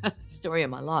 Story of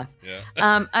my life.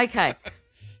 Yeah. Okay.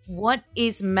 What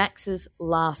is Max's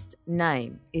last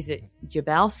name? Is it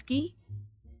Jabalski,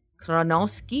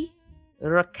 Kronowski,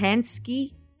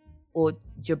 Rakansky, or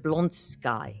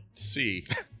Jablonski? C.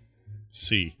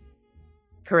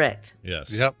 Correct.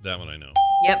 Yes. Yep. That one I know.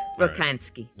 Yep, All right.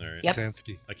 Rakansky. All right. Yep.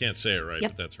 Tansky. I can't say it right,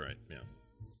 Yep. but that's right. Yeah.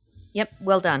 Yep,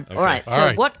 well done. Okay. All right. So All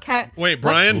right. what Wait,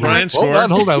 Brian scored.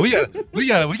 Hold on. We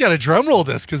got to drum roll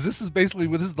this because this is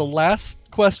the last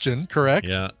question, correct?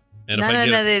 Yeah. And No, if I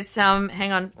get there's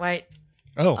hang on, wait.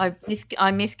 Oh.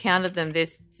 I miscounted them.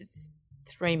 There's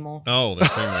 3 more. Oh,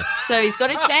 there's 3 more. So he's got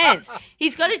a chance.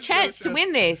 He's got a chance to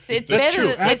win this. It's That's better true.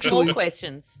 that there's more Actually-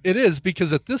 questions. It is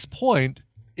because at this point,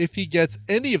 if he gets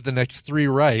any of the next 3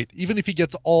 right, even if he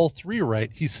gets all 3 right,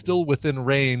 he's still within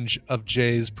range of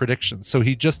Jay's predictions. So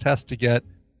he just has to get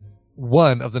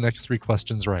 1 of the next 3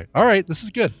 questions right. All right, this is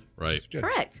good. Right. This is good.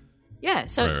 Correct. Yeah,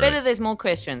 so Right, it's better right. there's more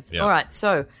questions. Yeah. All right,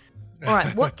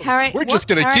 what character? We're just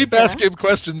going to keep asking him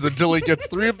questions until he gets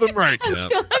 3 of them right. Yeah.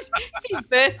 It's his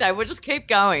birthday. We'll just keep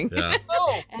going. Yeah.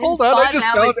 Oh, And hold on. I 5 just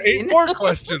hours found 8 in. more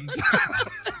questions.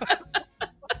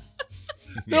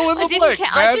 Fill in the I blank.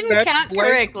 didn't Mad Max count blank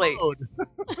correctly. mode.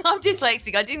 I'm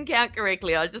dyslexic. I didn't count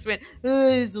correctly. I just went,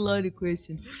 there's a load of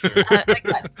questions. Okay.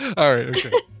 All right,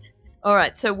 okay. All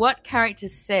right, so what character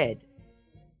said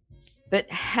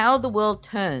that how the world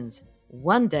turns,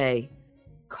 one day,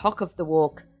 cock of the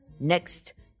walk,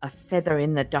 next, a feather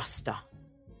in the duster?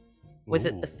 Was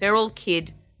it the feral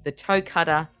kid, the toe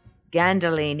cutter,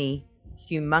 Gandolini,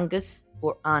 humongous,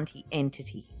 or auntie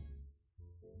entity?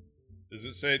 Does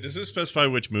it specify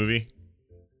which movie?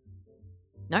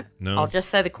 No. No. I'll just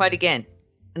say the quote again,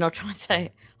 and I'll try and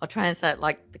say it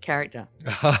like the character.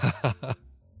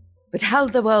 But how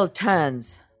the world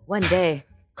turns. One day,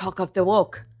 cock of the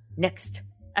walk. Next,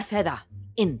 a feather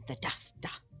in the dust.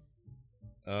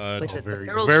 Was it very, the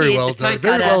feral very kid, well the toe done.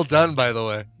 Very cutter? well done, by the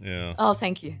way. Yeah. Oh,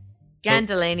 thank you.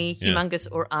 Gandolini, Yeah. humongous,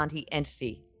 or auntie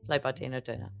entity, played by Tina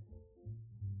Turner.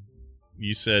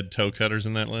 You said toe cutters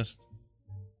in that list?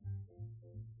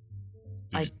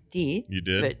 I did. You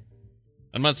did? But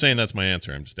I'm not saying that's my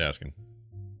answer. I'm just asking.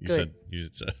 You Good. said.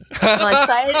 will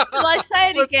I say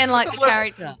it again like the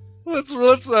character? Let's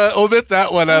omit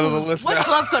that one out of the list. What's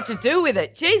now. love got to do with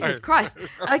it? Jesus Christ.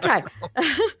 Okay.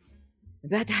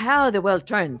 But how the world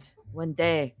turns. One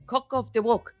day, cock of the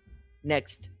walk.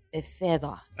 Next, a feather.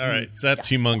 All right, that's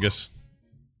humongous.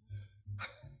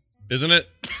 Isn't it?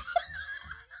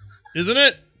 Isn't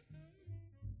it?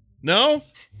 No?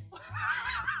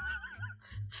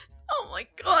 Oh my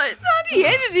God, it's Auntie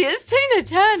Entity. It's Tina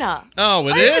Turner. Oh,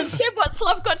 it I even is? said what's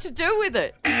love got to do with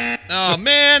it. Oh,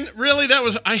 man. Really?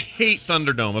 I hate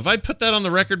Thunderdome. Have I put that on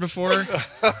the record before? Like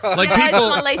Yeah,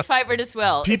 people, it's my least favorite as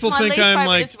well. people It's my think least I'm favorite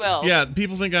like, as well. yeah,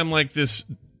 people think I'm like this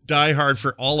diehard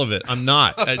for all of it. I'm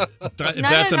not.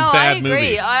 That's a I bad agree.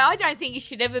 movie. I don't think you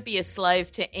should ever be a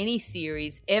slave to any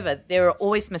series ever. There are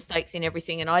always mistakes in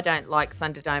everything, and I don't like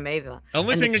Thunderdome either.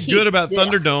 Only And thing the good about kids-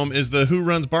 Thunderdome is the Who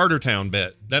Runs Bartertown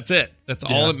bit. That's it. That's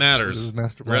all that matters. This is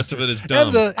Master The rest of Blaster. it is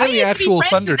dumb. And I the used actual to be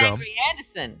friends with Thunderdome. Angry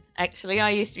Anderson. Actually, I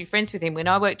used to be friends with him when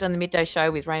I worked on the midday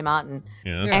show with Ray Martin.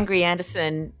 Yeah. Angry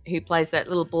Anderson, who plays that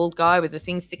little bald guy with the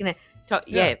thing sticking out.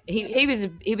 He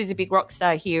was a big rock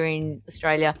star here in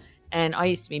Australia, and I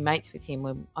used to be mates with him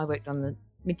when I worked on the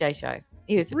midday show.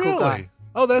 He was a cool guy. Really?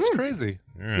 Oh, that's crazy.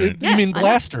 All right. Yeah, You mean I know.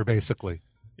 Blaster, basically?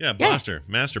 Yeah, Blaster.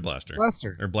 Master Blaster.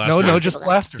 Blaster. Or Blaster. No, just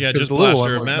Blaster. Yeah, 'cause just the little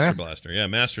Blaster one or was Master Blaster. Yeah,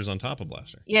 Master's on top of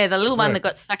Blaster. Yeah, the little one right. that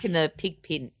got stuck in the pig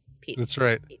pit. That's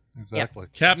right. Exactly.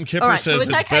 Captain Kipper All right, so says in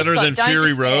it's that case, better than Scott, don't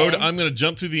Fury Road. despair. I'm going to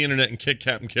jump through the internet and kick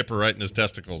Captain Kipper right in his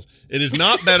testicles. It is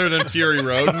not better than Fury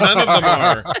Road. None of them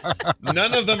are.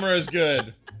 None of them are as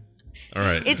good. All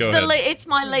right, It's go ahead. It's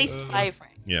my least favorite.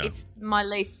 Yeah. It's my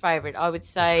least favorite. I would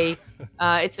say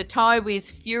it's a tie with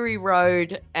Fury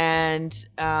Road and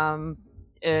Mad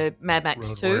Max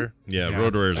Road 2. Warrior. Yeah,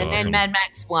 Road Warrior's And awesome. then Mad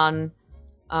Max 1.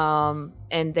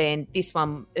 And then this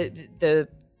one,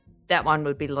 that one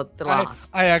would be the last.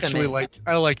 I actually for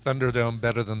me. like Thunderdome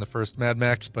better than the first Mad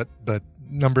Max, but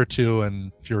number 2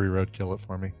 and Fury Road kill it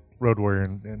for me. Road Warrior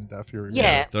and Fury Road.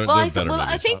 Yeah, they're well, better I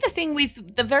movies. think the thing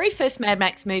with the very first Mad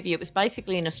Max movie, it was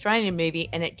basically an Australian movie,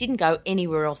 and it didn't go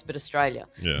anywhere else but Australia.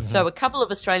 Yeah. So a couple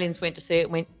of Australians went to see it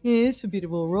and went, yeah, it's a bit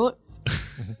of all right.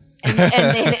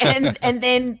 and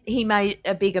then he made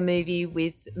a bigger movie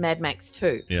with Mad Max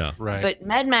 2. Yeah. Right. But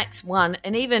Mad Max 1,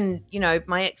 and even,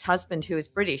 my ex-husband who is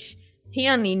British, he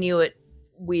only knew it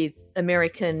with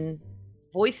American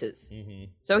voices. Mm-hmm.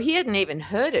 So he hadn't even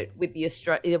heard it with the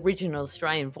original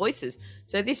Australian voices.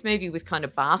 So this movie was kind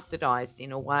of bastardized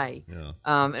in a way.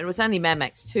 Yeah. It was only Mad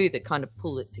Max 2 that kind of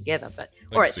pulled it together. But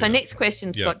all right, see so that. next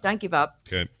question, Scott, Yeah. don't give up.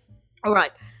 Okay. All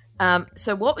right.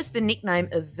 So what was the nickname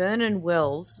of Vernon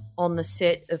Wells on the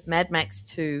set of Mad Max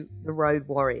 2, The Road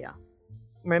Warrior?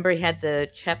 Remember he had the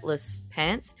chapless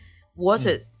pants? Was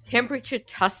it Temperature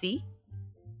Tussie,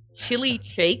 Chili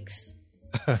Cheeks,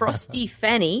 Frosty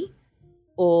Fanny,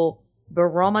 or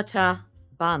Barometer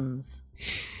Buns?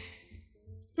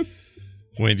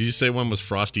 Wait, did you say one was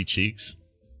Frosty Cheeks?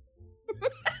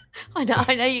 I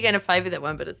know you're going to favour that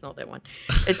one, but it's not that one.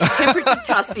 It's Temperature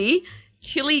Tussie,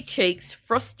 Chili Cheeks,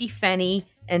 Frosty Fanny,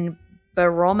 and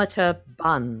Barometer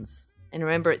Buns. And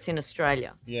remember, it's in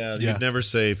Australia. Yeah, Yeah. you'd never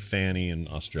say Fanny in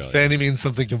Australia. Fanny means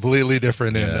something completely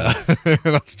different in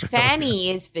Australia.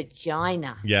 Fanny is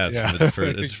vagina. Yeah, it's Yeah.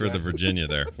 for the Virginia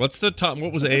there. What's the top?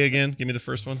 What was A again? Give me the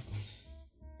first one.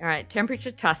 All right,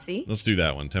 Temperature Tussie. Let's do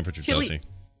that one. Temperature Chili- Tussie.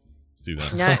 Let's do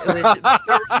that. No,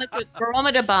 it was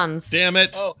Barometer Buns. Damn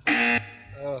it!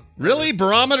 Oh. Really,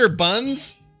 barometer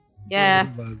buns? Yeah.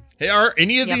 Hey, are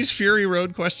any of Yep. these Fury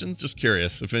Road questions? Just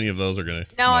curious if any of those are gonna.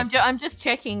 No, I'm just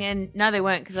checking, and no, they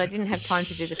weren't because I didn't have time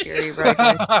to do the Fury Road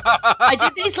ones. I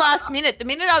did these last minute. The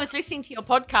minute I was listening to your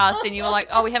podcast, and you were like,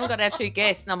 "Oh, we haven't got our 2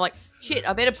 guests," and I'm like, "Shit,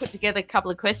 I better put together a couple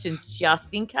of questions just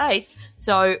in case."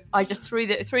 So I just threw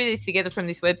these together from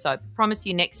this website. Promise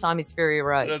you, next time is Fury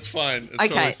Road. That's fine.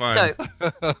 It's Okay, totally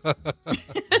fine. so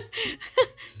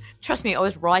trust me, I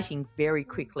was writing very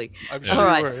quickly. I'm sure All you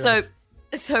right, were, so yes.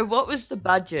 So what was the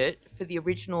budget for the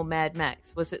original Mad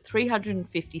Max? Was it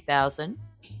 350,000,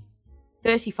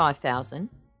 35,000,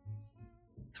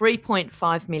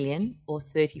 3.5 million, or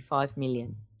 35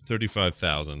 million?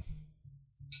 35,000.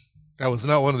 That was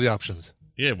not one of the options.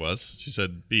 Yeah, it was. She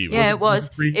said B. Yeah, it was.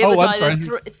 It was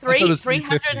either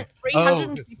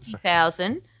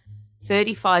 350,000,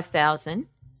 35,000,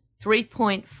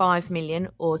 3.5 million,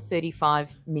 or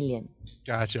 35 million.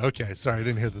 Gotcha. Okay. Sorry, I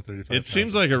didn't hear the 35. It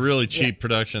seems like a really cheap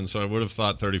production, so I would have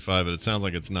thought 35, but it sounds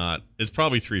like it's not. It's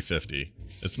probably 350.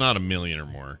 It's not $1 million or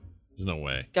more. There's no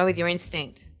way. Go with your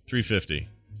instinct. 350.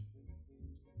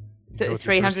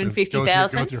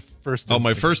 350,000. Oh,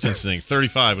 my first instinct.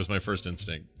 35 was my first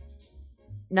instinct.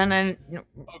 No. Oh,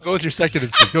 go with your second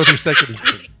instinct.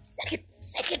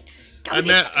 Second.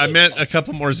 I meant a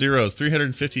couple more zeros.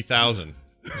 350,000.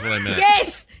 That's what I meant.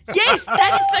 Yes,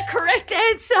 that is the correct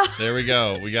answer. There we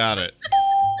go. We got it.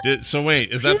 So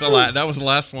wait, is that that was the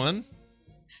last one?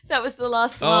 That was the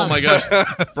last one. Oh my gosh,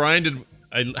 Brian,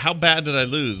 how bad did I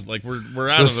lose? Like we're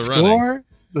out of the running.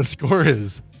 The score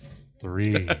is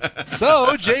 3.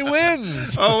 So Jay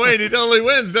wins. Oh wait, he totally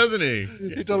wins, doesn't he?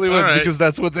 He totally wins because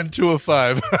that's within 2 of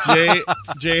 5.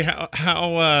 Jay,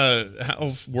 how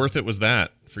worth it was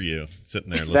that for you sitting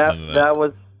there listening to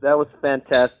that? That was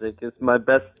fantastic. It's my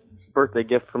best birthday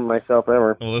gift from myself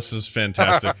ever. Well, this is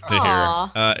fantastic to hear.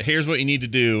 Here's what you need to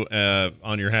do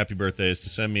on your happy birthday is to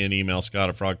send me an email,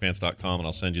 scott@frogpants.com, and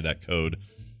I'll send you that code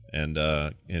and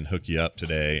hook you up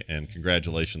today. And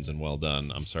congratulations and well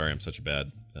done. I'm sorry I'm such a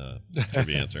bad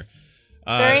trivia answer.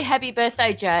 Very happy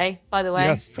birthday, Jay, by the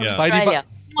way, from Australia.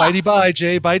 Bitey bye,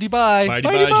 Jay. Bitey bye. Bitey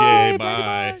bye, Jay.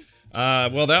 Bye.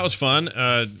 Well, that was fun.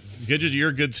 Gidget, you're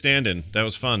a good stand-in. That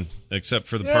was fun, except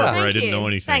for the part where I didn't know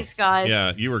anything. Thanks, guys.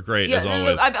 Yeah, you were great, as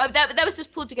always. Look, that was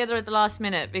just pulled together at the last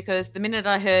minute because the minute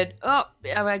I heard,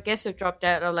 I guess I've dropped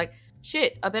out, I was like,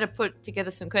 shit, I better put together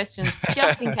some questions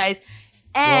just in case.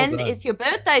 And it's your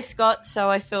birthday, Scott, so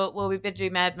I thought, well, we better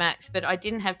do Mad Max, but I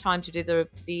didn't have time to do the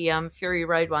Fury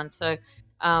Road one, so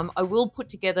I will put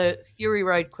together Fury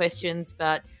Road questions,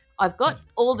 but I've got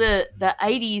all the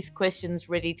 80s questions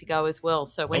ready to go as well.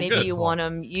 So whenever you want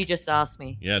them, you just ask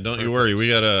me. Yeah, don't you worry.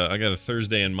 I got a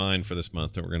Thursday in mind for this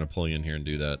month that we're going to pull you in here and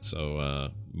do that. So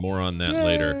more on that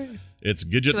later. It's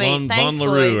Gidget Von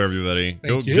LaRue, everybody.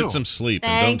 Go get some sleep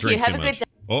and don't drink too much.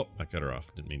 Oh, I cut her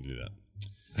off. Didn't mean to do that.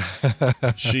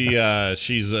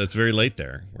 She's it's very late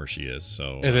there where she is.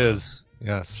 So it is.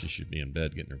 Yes. She should be in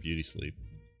bed getting her beauty sleep.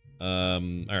 All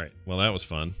right. Well, that was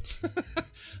fun.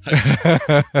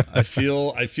 I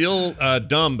feel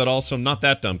dumb, but also not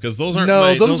that dumb because those aren't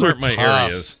my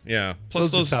areas. Yeah.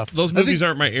 Plus those movies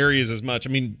aren't my areas as much.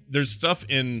 I mean, there's stuff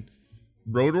in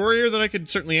Road Warrior that I could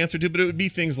certainly answer to, but it would be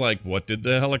things like what did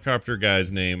the helicopter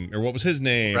guy's name, or what was his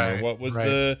name, or what was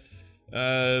the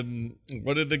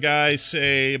what did the guy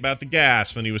say about the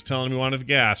gas when he was telling him he wanted the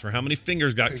gas, or how many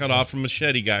fingers got cut off from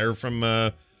Machete guy, or from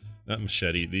not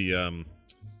Machete, the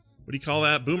what do you call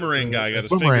that? Boomerang guy got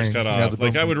his fingers cut off.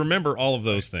 Like I would remember all of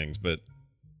those things, but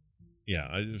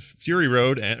yeah, Fury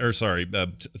Road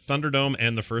Thunderdome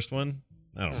and the first one.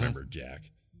 I don't remember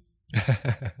Jack.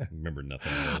 I remember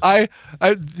nothing else. I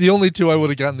the only two I would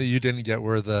have gotten that you didn't get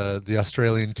were the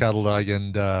Australian cattle dog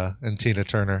and Tina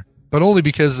Turner, but only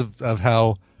because of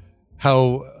how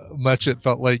much it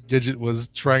felt like Gidget was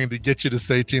trying to get you to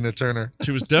say Tina Turner.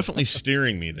 She was definitely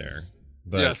steering me there.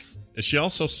 But she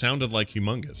also sounded like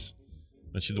humongous.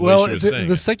 Way she was saying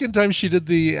the second time she did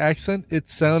the accent, it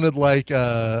sounded like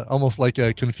almost like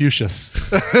a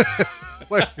Confucius.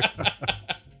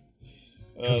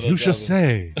 Confucius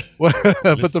say.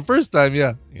 But the first time,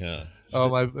 yeah.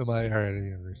 Oh, am I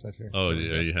already? Oh,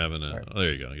 yeah, you haven't. Oh,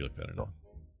 there you go. You look better now.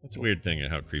 That's a weird thing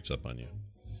how it creeps up on you.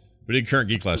 We did Current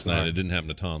Geek last night. It didn't happen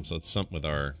to Tom, so it's something with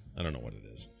our. I don't know what it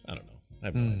is. I don't know. I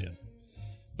have no idea.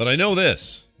 But I know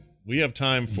this. We have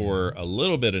time for a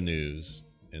little bit of news,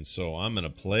 and so I'm going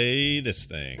to play this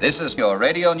thing. This is your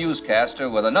radio newscaster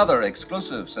with another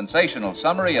exclusive, sensational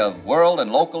summary of world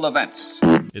and local events.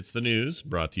 It's the news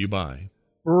brought to you by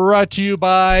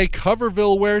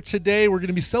Coverville, where today we're going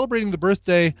to be celebrating the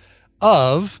birthday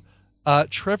of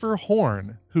Trevor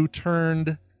Horn, who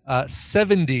turned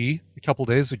 70 a couple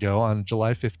days ago on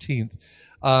July 15th.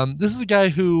 This is a guy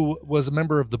who was a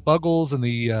member of the Buggles and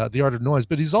the Art of Noise,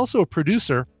 but he's also a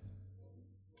producer.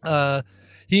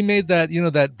 He made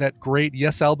that great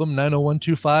Yes album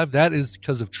 90125. That is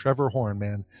because of Trevor Horn,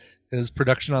 man. His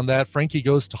production on that. Frankie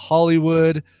Goes to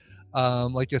Hollywood.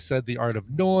 Like I said, the Art of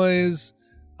Noise.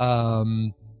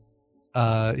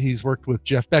 He's worked with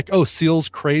Jeff Beck. Oh, Seal's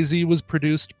Crazy was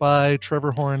produced by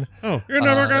Trevor Horn. Oh, you're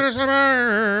never gonna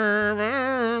survive.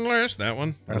 Bliss, that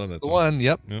one. I love That's that the song. one.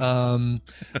 Yep. Yeah.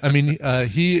 I mean,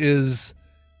 he has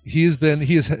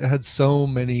had so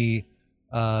much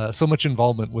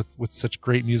involvement with such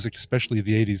great music, especially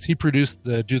the 80s. He produced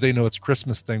the Do They Know It's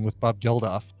Christmas thing with Bob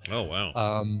Geldof. Oh,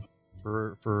 wow.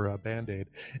 For Band-Aid.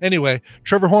 Anyway,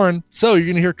 Trevor Horn. So you're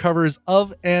going to hear covers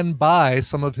of and by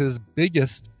some of his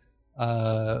biggest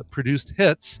produced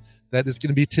hits. That is going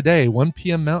to be today, 1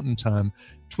 p.m. Mountain Time,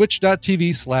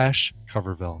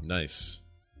 twitch.tv/Coverville. Nice.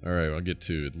 All right, I'll get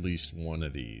to at least one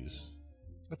of these.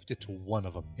 Let's get to one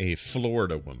of them. A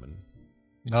Florida woman.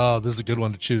 Oh, this is a good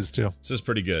one to choose, too. This is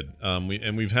pretty good.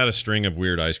 We've had a string of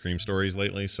weird ice cream stories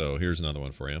lately, so here's another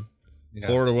one for you. Yeah.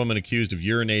 Florida woman accused of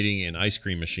urinating in ice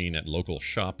cream machine at local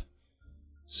shop.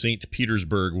 St.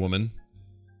 Petersburg woman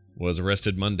was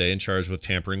arrested Monday and charged with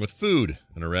tampering with food.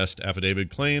 An arrest affidavit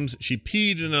claims she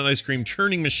peed in an ice cream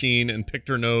churning machine and picked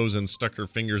her nose and stuck her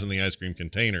fingers in the ice cream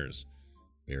containers,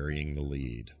 burying the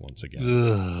lead once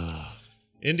again. Ugh.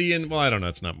 Indian, well, I don't know.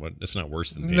 It's not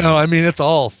worse than peeing. No, I mean, it's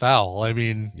all foul. I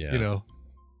mean, Yeah,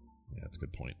 that's a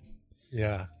good point.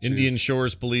 Yeah. Indian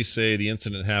Shores police say the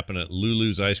incident happened at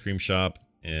Lulu's ice cream shop,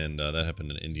 and that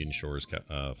happened in Indian Shores,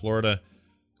 Florida.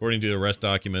 According to the arrest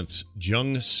documents,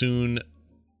 Jung-soon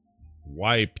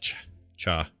Wipcha.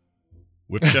 I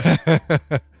don't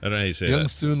know how you say that.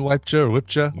 Jung-soon Wipcha or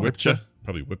Wipcha?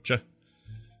 Probably Wipcha.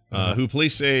 Who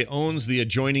police say owns the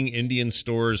adjoining Indian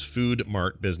Store's food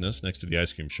mart business next to the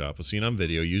ice cream shop, was seen on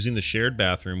video using the shared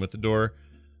bathroom with the door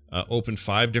open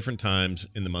 5 different times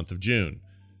in the month of June.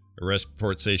 Arrest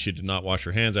reports say she did not wash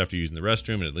her hands after using the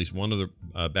restroom, and at least one of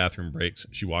the bathroom breaks,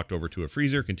 she walked over to a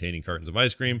freezer containing cartons of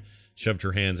ice cream, shoved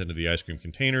her hands into the ice cream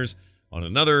containers. On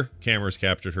another, cameras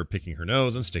captured her picking her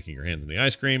nose and sticking her hands in the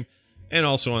ice cream, and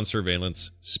also on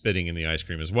surveillance, spitting in the ice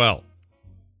cream as well.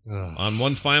 Ugh. On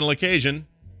one final occasion,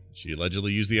 she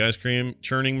allegedly used the ice cream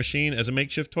churning machine as a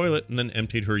makeshift toilet and then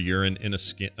emptied her urine in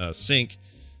a sink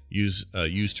used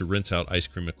to rinse out ice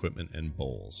cream equipment and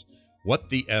bowls. What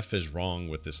the F is wrong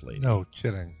with this lady? No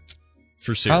kidding.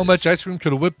 For serious. How much ice cream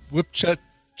could a whip chuck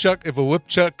if a whip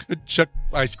chuck could chuck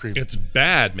ice cream? It's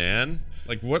bad, man.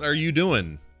 Like, what are you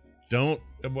doing? Own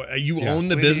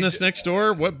the business next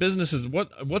door? What business is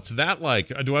what's that like?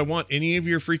 Do I want any of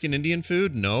your freaking Indian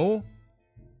food? No,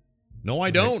 I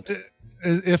don't.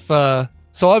 If so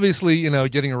obviously,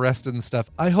 getting arrested and stuff.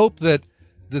 I hope that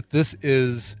this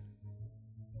is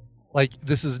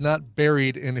not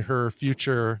buried in her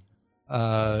future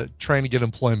trying to get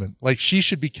employment. Like, she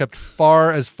should be kept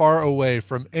as far away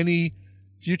from any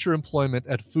future employment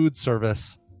at food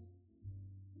service.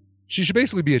 She should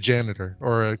basically be a janitor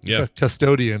or a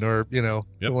custodian or,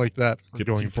 something like that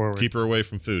going forward. Keep her away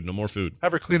from food. No more food.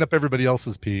 Have her clean up everybody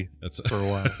else's pee for a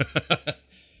while.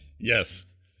 Yes.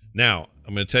 Now,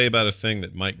 I'm going to tell you about a thing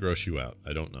that might gross you out.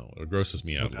 I don't know. It grosses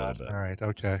me out a little bit. All right.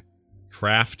 Okay.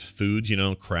 Kraft Foods,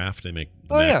 Kraft, they make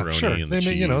macaroni and the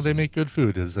cheese. They make good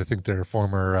food is, I think, their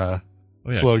former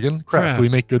slogan. Kraft, we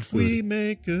make good food. We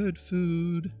make good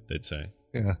food, they'd say.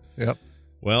 Yeah. Yep.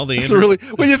 Well, when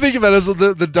you think about it, it's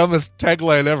the dumbest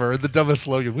tagline ever, the dumbest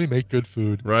slogan. We make good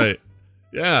food. Right.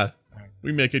 Yeah.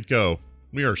 We make it go.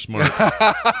 We are smart.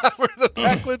 We're the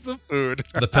Paklids of food.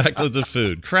 The Paklids of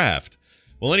food. Kraft.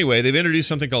 Well, anyway, they've introduced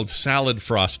something called salad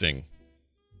frosting.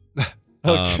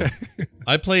 Okay.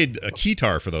 I played a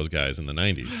guitar for those guys in the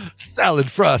 90s. Salad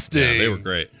frosting. Yeah, they were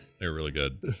great. They were really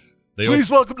good.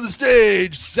 Please welcome to the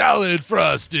stage, Salad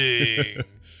Frosting.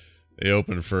 They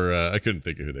opened for, I couldn't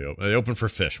think of who they opened. They opened for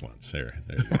Fish once. There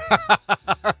you go.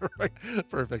 Right.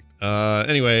 Perfect.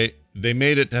 Anyway, they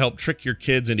made it to help trick your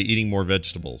kids into eating more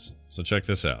vegetables. So check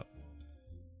this out.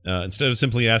 Instead of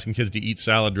simply asking kids to eat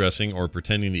salad dressing or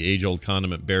pretending the age-old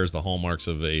condiment bears the hallmarks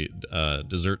of a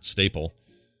dessert staple,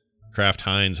 Kraft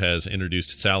Heinz has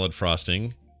introduced salad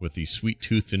frosting with the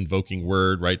sweet-toothed invoking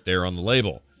word right there on the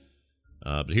label.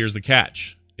 But here's the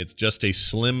catch. It's just a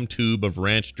slim tube of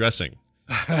ranch dressing.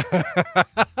 Love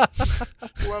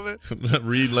it.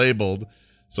 Relabeled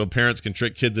so parents can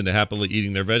trick kids into happily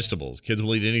eating their vegetables. Kids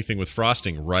will eat anything with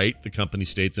frosting, right? The company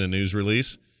states in a news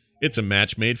release. It's a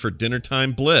match made for dinner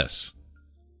time bliss.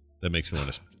 That makes me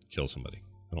want to kill somebody.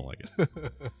 I don't like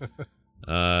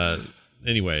it.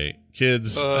 Anyway,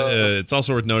 kids, it's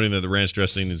also worth noting that the ranch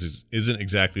dressing isn't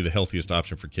exactly the healthiest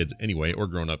option for kids anyway, or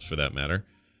grown-ups for that matter.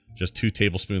 Just 2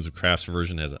 tablespoons of Kraft's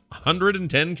version has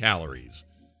 110 calories.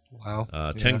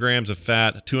 Wow. 10 grams of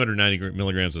fat, 290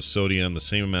 milligrams of sodium. The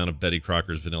same amount of Betty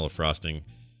Crocker's vanilla frosting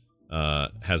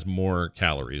has more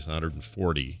calories,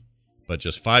 140, but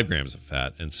just 5 grams of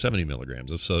fat and 70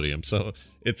 milligrams of sodium. So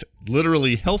it's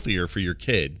literally healthier for your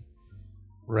kid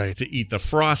to eat the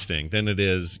frosting than it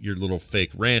is your little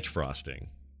fake ranch frosting.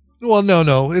 Well,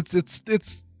 no.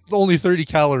 It's only 30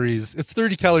 calories. It's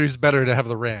 30 calories better to have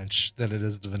the ranch than it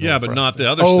is the vanilla. Yeah, but not frosting.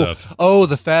 the other stuff. Oh,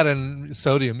 the fat and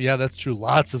sodium. Yeah, that's true.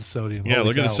 Lots of sodium. Yeah, Holy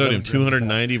look at the cow, sodium. 11 grams of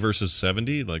 290 versus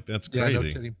 70. Like, that's fat. Yeah, no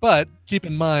crazy. kidding. But keep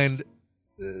in mind,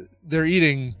 they're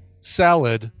eating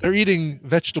salad. They're eating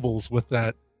vegetables with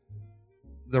the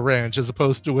ranch, as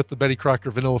opposed to with the Betty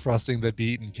Crocker vanilla frosting that'd be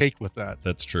eating cake with that.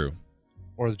 That's true.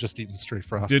 Or just eating straight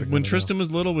frosting. When Tristan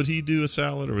was little, would he do a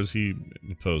salad, or was he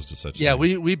opposed to such Yeah,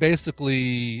 things? we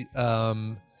basically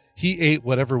he ate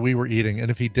whatever we were eating, and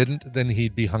if he didn't, then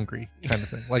he'd be hungry, kind of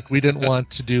thing. Like, we didn't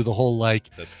want to do the whole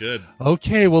That's good.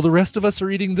 Okay, well, the rest of us are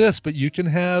eating this, but you can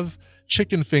have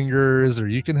chicken fingers or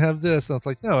you can have this. And it's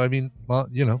like, no, I mean,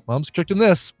 mom's cooking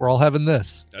this. We're all having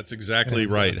this. That's exactly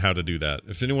right. How to do that.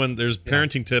 If anyone, there's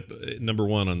parenting tip number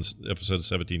 1 on episode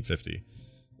 1750.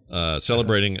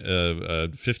 Celebrating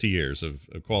 50 years of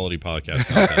quality podcast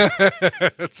content.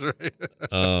 That's right.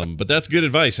 But that's good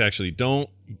advice, actually. Don't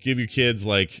give your kids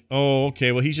like, oh,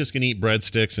 okay, well, he's just going to eat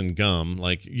breadsticks and gum.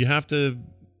 Like, you have to,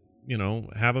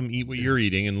 have them eat what you're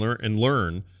eating and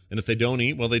learn. And if they don't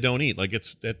eat, well, they don't eat. Like,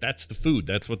 that's the food.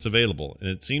 That's what's available. And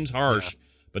it seems harsh,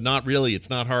 but not really. It's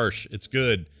not harsh. It's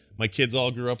good. My kids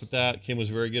all grew up with that. Kim was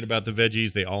very good about the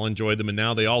veggies. They all enjoyed them. And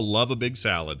now they all love a big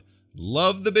salad.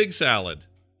 Love the big salad.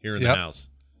 Here in the house.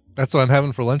 That's what I'm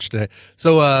having for lunch today.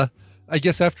 So I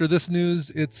guess after this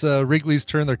news, it's Wrigley's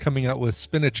turn. They're coming out with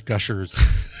spinach gushers.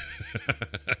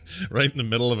 Right in the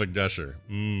middle of a gusher.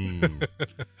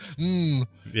 The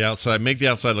outside, make the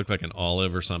outside look like an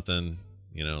olive or something,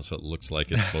 so it looks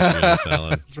like it's supposed to be in a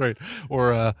salad. That's right.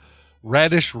 Or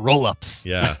radish roll-ups.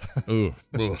 Yeah. Ooh,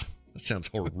 that sounds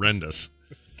horrendous.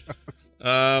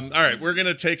 All right, we're going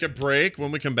to take a break.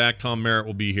 When we come back, Tom Merritt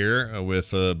will be here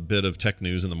with a bit of tech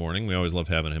news in the morning. We always love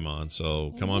having him on,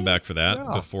 so come on back for that.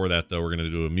 Yeah. Before that, though, we're going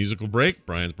to do a musical break.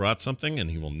 Brian's brought something,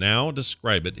 and he will now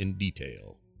describe it in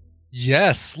detail.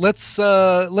 Yes, let's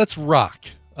rock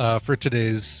for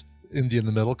today's Indie in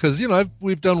the Middle, because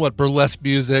we've done burlesque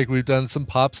music, we've done some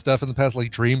pop stuff in the past,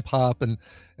 like dream pop and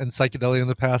psychedelia in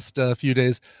the past few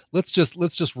days. Let's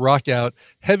just rock out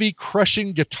heavy,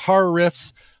 crushing guitar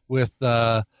riffs with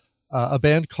a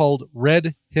band called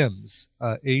Red Hymns,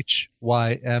 Hymns,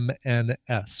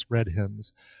 Red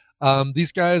Hymns.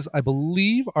 These guys, I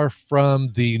believe, are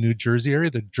from the New Jersey area,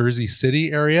 the Jersey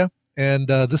City area, and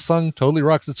this song totally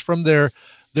rocks. It's from their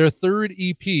third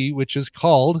EP, which is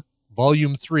called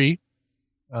Volume 3.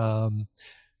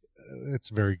 It's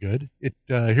very good.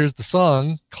 Here's the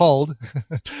song called,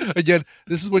 again,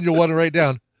 this is when you'll want to write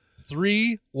down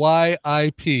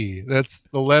 3YIP. That's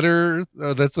the letter,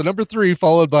 that's the number 3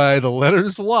 followed by the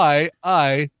letters YIP. All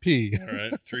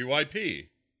right, 3YP.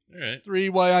 All right.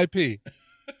 3YIP.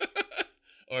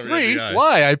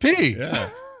 3YIP. Yeah.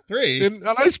 3. In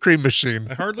an ice cream machine.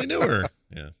 I hardly knew her.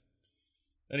 Yeah.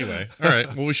 Anyway, all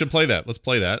right. Well, we should play that. Let's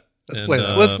play that. Let's play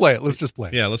that. Let's play it. Let's just play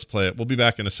it. Yeah, let's play it. We'll be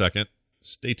back in a second.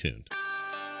 Stay tuned.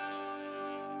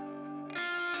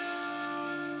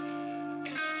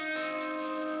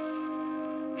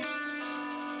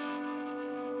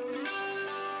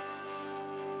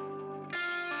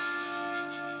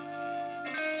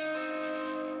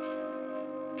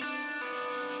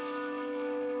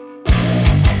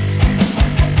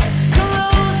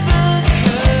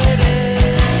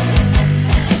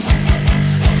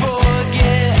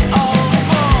 Forget all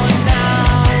for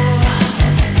now.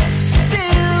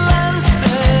 Still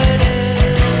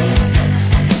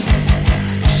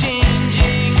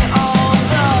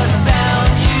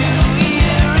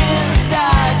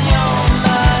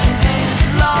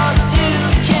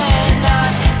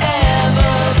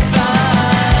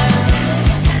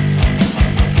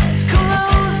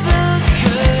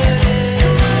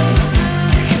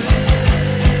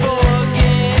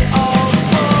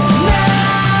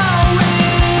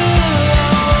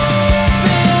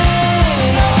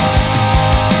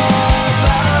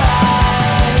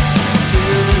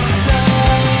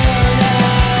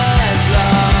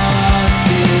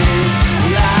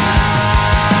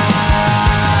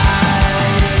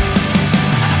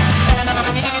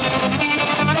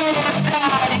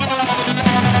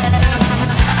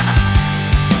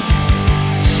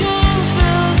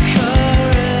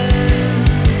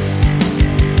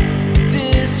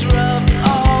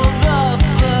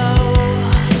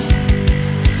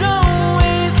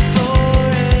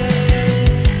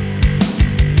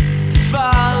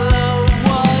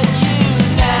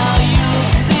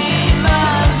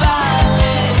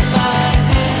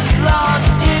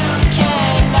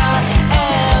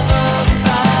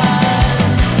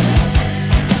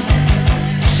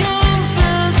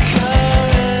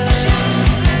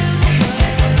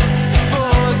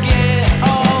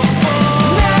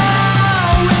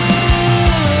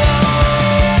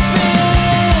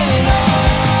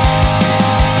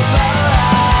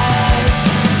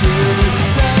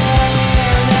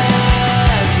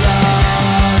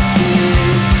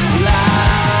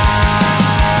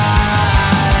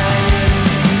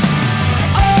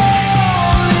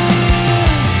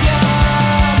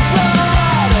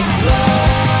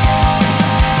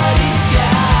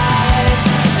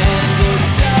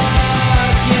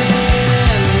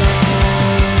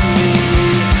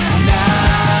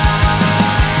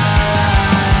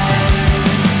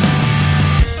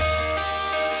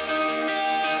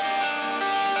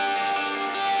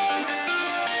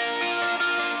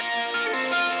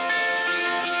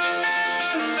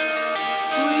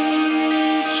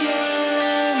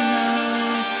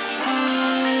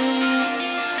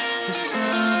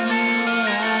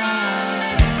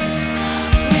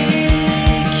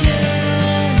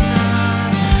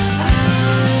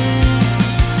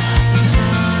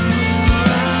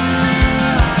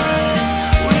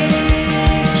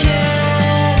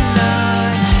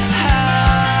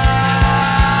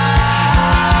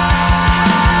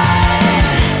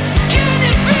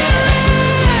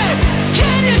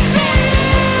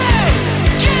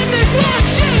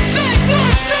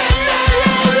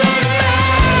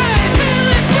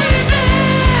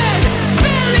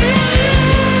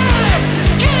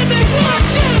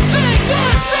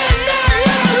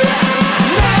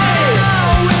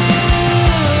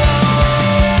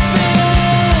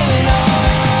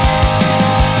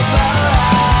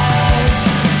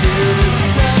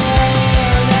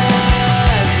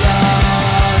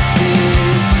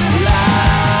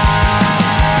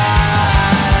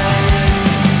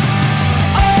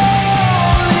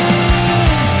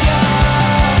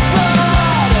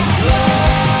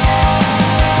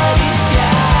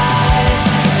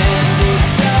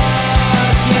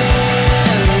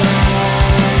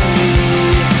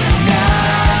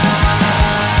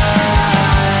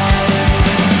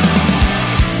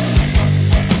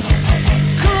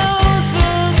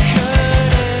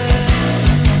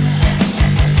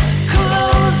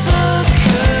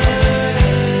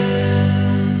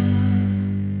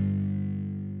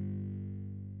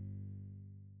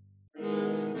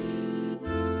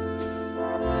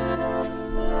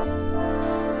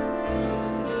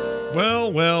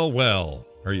Well.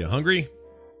 Are you hungry?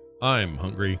 I'm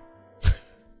hungry.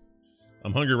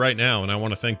 I'm hungry right now, and I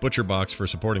want to thank ButcherBox for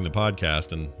supporting the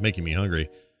podcast and making me hungry.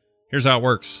 Here's how it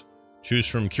works. Choose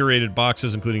from curated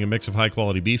boxes, including a mix of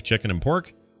high-quality beef, chicken, and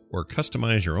pork, or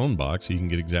customize your own box so you can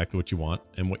get exactly what you want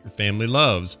and what your family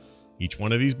loves. Each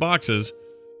one of these boxes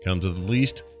comes with at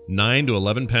least 9 to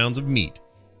 11 pounds of meat,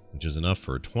 which is enough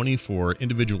for 24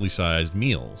 individually sized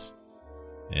meals.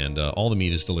 And all the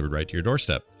meat is delivered right to your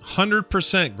doorstep.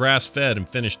 100% grass-fed and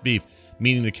finished beef,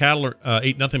 meaning the cattle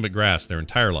ate nothing but grass their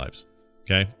entire lives.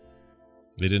 Okay?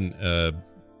 They didn't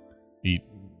eat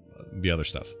the other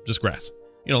stuff. Just grass.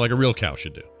 You know, like a real cow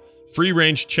should do.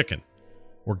 Free-range chicken.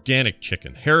 Organic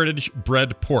chicken.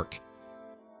 Heritage-bred pork.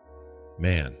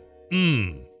 Man.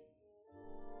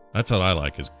 That's what I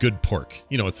like, is good pork.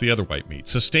 You know, it's the other white meat.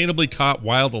 Sustainably caught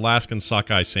wild Alaskan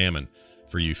sockeye salmon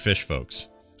for you fish folks.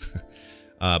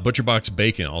 ButcherBox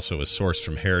bacon also is sourced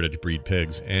from heritage breed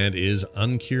pigs and is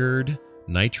uncured,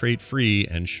 nitrate-free,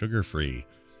 and sugar-free.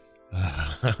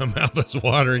 My mouth is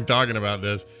watering talking about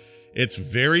this. It's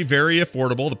very, very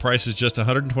affordable. The price is just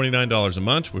 $129 a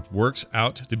month, which works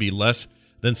out to be less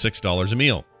than $6 a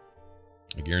meal.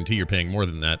 I guarantee you're paying more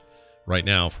than that right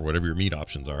now for whatever your meat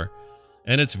options are.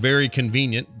 And it's very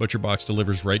convenient. ButcherBox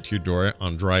delivers right to your door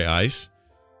on dry ice.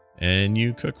 And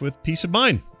you cook with peace of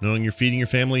mind, knowing you're feeding your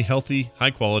family healthy,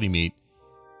 high-quality meat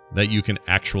that you can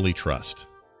actually trust,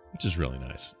 which is really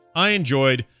nice. I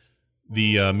enjoyed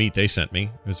the meat they sent me.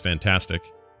 It was fantastic.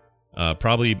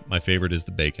 Probably my favorite is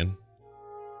the bacon.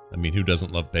 I mean, who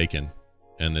doesn't love bacon?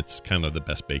 And it's kind of the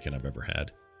best bacon I've ever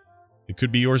had. It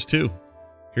could be yours too.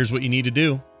 Here's what you need to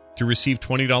do to receive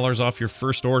 $20 off your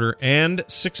first order and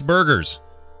 6 burgers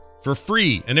for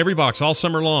free in every box all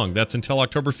summer long. That's until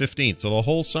October 15th, so the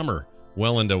whole summer,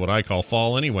 well into what I call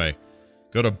fall anyway.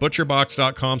 Go to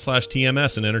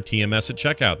butcherbox.com/TMS and enter TMS at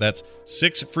checkout. That's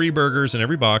 6 free burgers in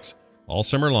every box all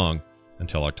summer long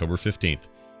until October 15th,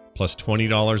 plus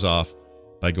 $20 off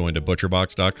by going to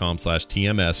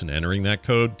butcherbox.com/TMS and entering that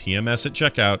code TMS at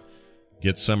checkout.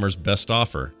 Get summer's best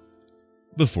offer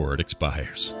before it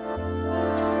expires.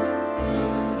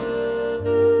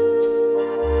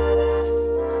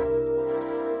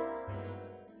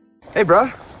 Hey,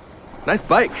 bro. Nice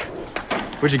bike.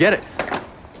 Where'd you get it?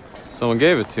 Someone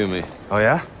gave it to me. Oh,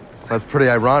 yeah? That's pretty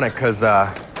ironic, because,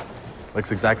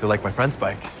 looks exactly like my friend's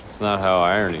bike. It's not how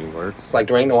ironing works. It's like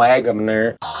there ain't no ag up in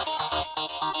there.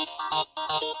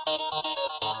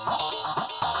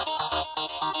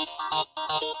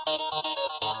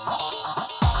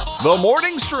 The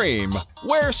Morning Stream,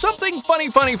 where something funny,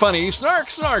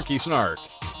 snarky snark.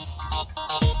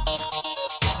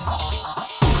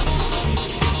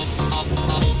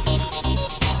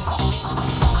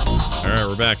 All right,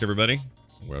 we're back, everybody.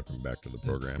 Welcome back to the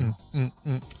program.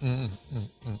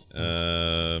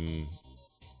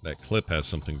 That clip has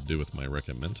something to do with my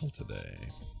Reccomental today.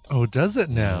 Oh, does it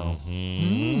now?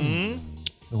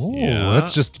 Oh, Yeah.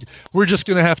 We're just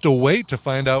going to have to wait to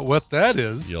find out what that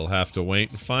is. You'll have to wait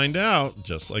and find out,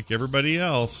 just like everybody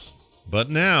else. But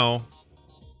now,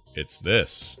 It's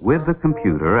this. With the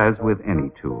computer, as with any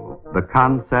tool, the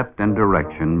concept and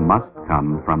direction must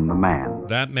come from the man.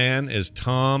 That man is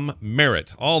Tom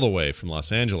Merritt, all the way from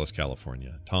Los Angeles,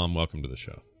 California. Tom, welcome to the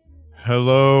show.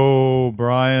 Hello,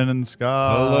 Brian and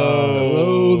Scott.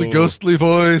 Hello, the ghostly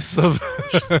voice of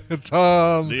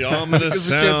Tom. The ominous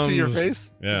sounds. You can't see your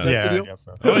face? Yeah. I guess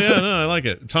so. Oh, yeah, no, I like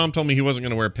it. Tom told me he wasn't going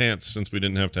to wear pants since we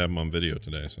didn't have to have him on video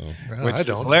today. So, Which is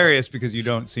hilarious because you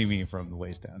don't see me from the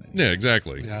waist down. Yeah,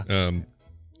 exactly. Yeah.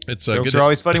 It's Jokes are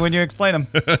always funny when you explain them.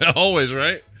 Always,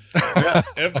 right? Yeah.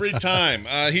 Every time.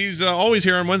 He's always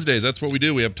here on Wednesdays. That's what we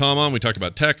do. We have Tom on. We talk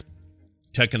about tech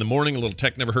in the morning. A little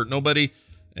tech never hurt nobody.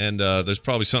 And there's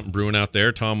probably something brewing out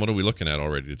there. Tom, what are we looking at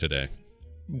already today?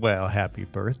 Well, happy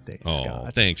birthday, Scott. Oh,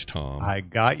 thanks, Tom. I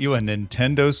got you a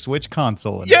Nintendo Switch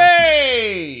console.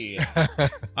 Yay!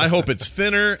 I hope it's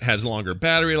thinner, has longer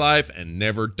battery life, and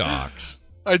never docks.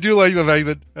 I do like the fact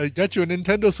that I got you a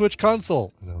Nintendo Switch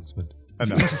console announcement.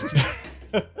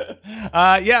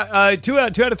 Yeah, two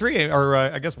out of three, or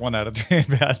I guess 1 out of 3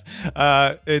 ain't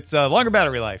bad. It's longer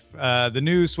battery life. The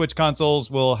new Switch consoles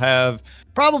will have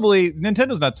probably,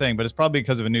 Nintendo's not saying, but it's probably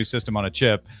because of a new system on a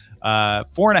chip,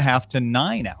 4.5 to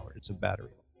 9 hours of battery.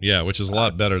 Yeah, which is a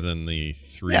lot better than the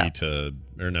 2 2.5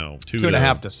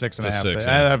 to 6.5.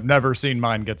 I've never seen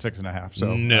mine get 6.5.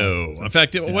 So no, in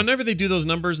fact, whenever they do those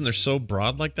numbers and they're so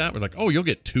broad like that, we're like, oh, you'll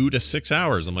get 2 to 6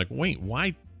 hours. I'm like, wait,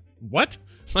 why? What?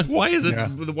 Like, why is it? Yeah.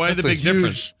 Why the big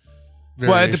difference?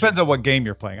 Well, it depends on what game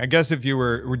you're playing. I guess if you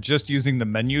were just using the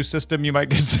menu system, you might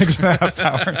get 6.5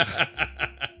 hours.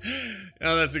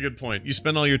 Oh, that's a good point. You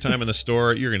spend all your time in the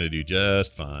store, you're going to do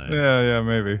just fine. Yeah,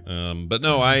 maybe. But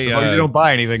no, you don't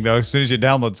buy anything though. As soon as you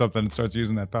download something, it starts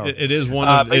using that power. It is one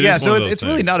of. It's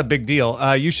really not a big deal.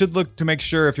 You should look to make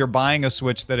sure if you're buying a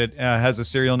Switch that it has a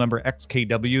serial number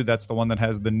XKW. That's the one that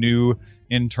has the new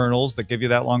internals that give you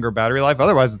that longer battery life.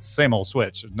 Otherwise, it's the same old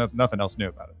Switch. There's nothing else new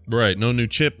about it. Right. No new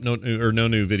chip. No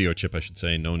new video chip. I should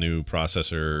say. No new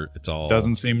processor. It's all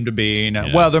doesn't seem to be. No.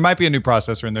 Yeah. Well, there might be a new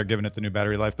processor and they're giving it the new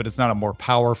battery life, but it's not a more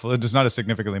powerful. It's not a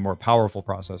significantly more powerful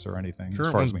processor or anything.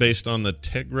 Current one's based on the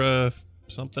Tegra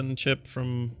something chip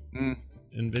from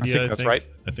NVIDIA. That's right.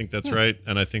 I think that's right,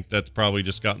 and I think that's probably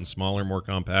just gotten smaller, more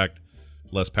compact,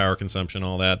 less power consumption,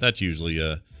 all that. That's usually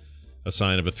a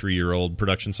sign of a 3-year-old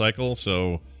production cycle.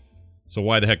 So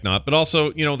why the heck not? But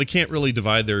also, they can't really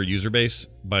divide their user base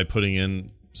by putting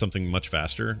in something much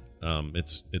faster.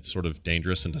 It's sort of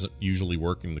dangerous and doesn't usually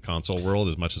work in the console world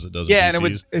as much as it does in PCs. And it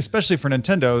would, especially for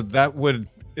Nintendo, that would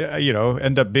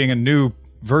end up being a new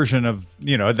version of,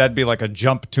 that'd be like a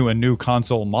jump to a new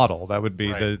console model. That would be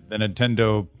the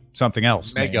Nintendo something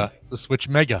else. Mega. The Switch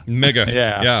Mega.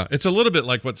 Yeah. It's a little bit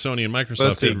like what Sony and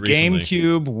Microsoft did recently.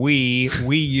 GameCube,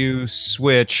 Wii U,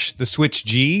 Switch, the Switch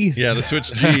G. Yeah, the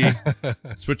Switch G.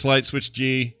 Switch Lite, Switch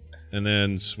G, and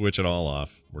then switch it all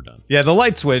off. We're done. Yeah, the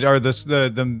light switch or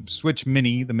the Switch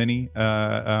Mini, is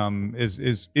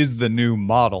the new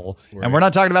model. Right. And we're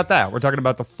not talking about that. We're talking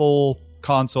about the full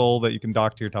console that you can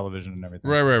dock to your television and everything.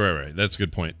 Right. That's a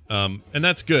good point. And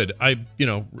that's good.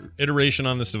 Iteration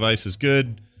on this device is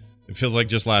good. It feels like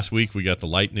just last week we got the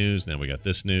light news, now we got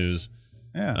this news.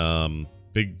 Yeah.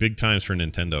 Big times for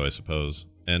Nintendo, I suppose.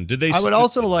 And did they? I would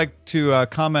also like to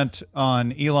comment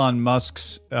on Elon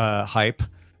Musk's hype.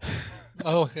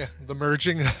 Oh yeah, the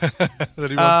merging that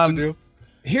he wants to do.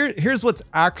 Here's what's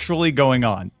actually going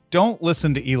on. Don't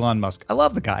listen to Elon Musk. I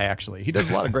love the guy, actually. He does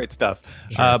a lot of great stuff.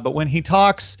 Sure. But when he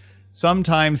talks,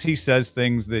 sometimes he says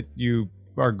things that you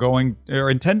are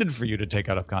intended for you to take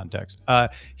out of context.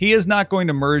 He is not going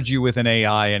to merge you with an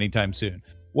AI anytime soon.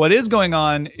 What is going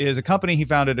on is a company he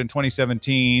founded in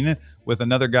 2017 with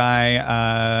another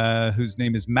guy whose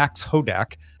name is Max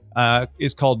Hodak,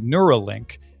 is called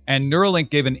Neuralink. And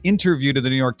Neuralink gave an interview to the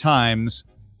New York Times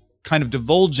kind of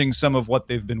divulging some of what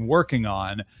they've been working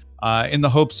on in the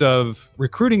hopes of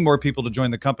recruiting more people to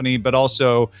join the company, but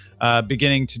also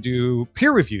beginning to do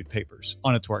peer-reviewed papers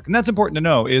on its work. And that's important to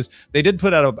know is they did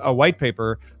put out a white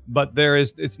paper, but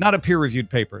it's not a peer-reviewed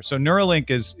paper. So Neuralink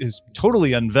is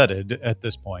totally unvetted at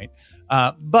this point.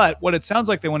 But what it sounds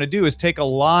like they want to do is take a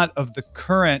lot of the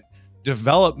current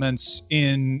developments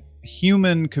in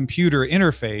human-computer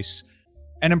interface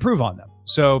and improve on them.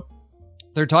 So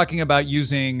they're talking about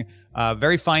using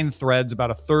very fine threads, about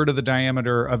a third of the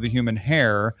diameter of the human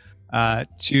hair,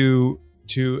 to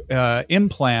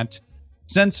implant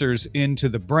sensors into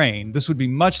the brain. This would be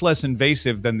much less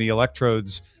invasive than the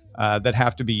electrodes that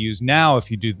have to be used now if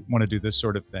you do want to do this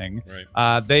sort of thing.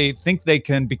 Right. They think they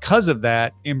can, because of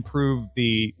that, improve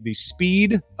the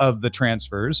speed of the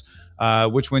transfers,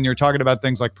 which when you're talking about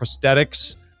things like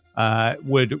prosthetics,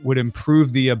 would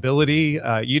improve the ability.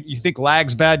 You think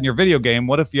lag's bad in your video game.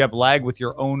 What if you have lag with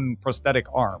your own prosthetic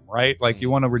arm, right? Like you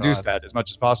want to reduce that as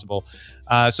much as possible.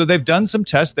 So they've done some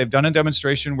tests. They've done a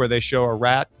demonstration where they show a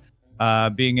rat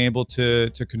being able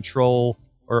to control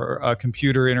or a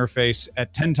computer interface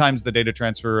at 10 times the data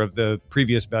transfer of the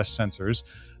previous best sensors.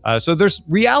 So there's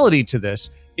reality to this.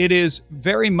 It is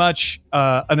very much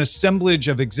an assemblage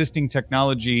of existing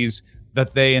technologies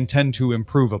that they intend to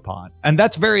improve upon. And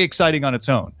that's very exciting on its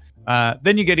own.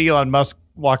 Then you get Elon Musk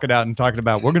walking out and talking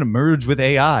about we're going to merge with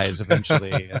AIs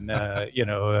eventually and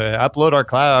upload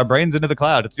our brains into the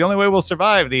cloud. It's the only way we'll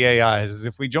survive the AIs is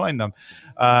if we join them.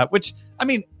 Which, I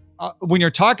mean, when you're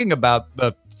talking about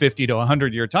the 50 to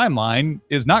 100 year timeline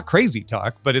is not crazy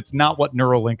talk, but it's not what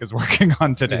Neuralink is working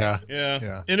on today.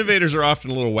 Yeah. Innovators are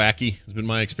often a little wacky, has been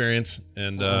my experience.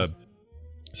 And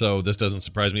so this doesn't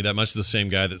surprise me that much. The same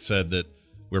guy that said that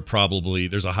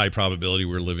there's a high probability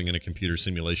we're living in a computer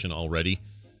simulation already.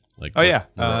 Like,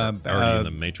 already in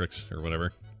the Matrix or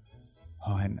whatever.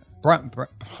 Oh, I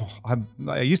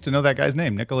know. I used to know that guy's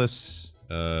name, Nicholas.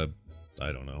 I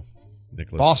don't know.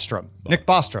 Nicholas Bostrom. Nick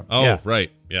Bostrom. Oh, yeah.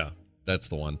 Right. Yeah, that's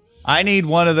the one. I need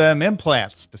one of them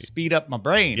implants to speed up my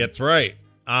brain. That's right.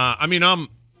 I mean,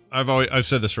 I've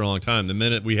said this for a long time. The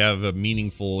minute we have a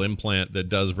meaningful implant that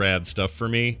does rad stuff for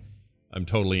me, I'm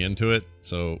totally into it.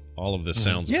 So all of this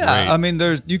sounds great. I mean,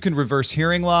 you can reverse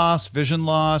hearing loss, vision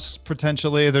loss,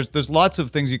 potentially. There's lots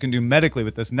of things you can do medically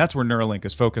with this, and that's where Neuralink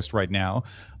is focused right now.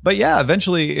 But yeah,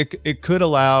 eventually it could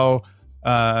allow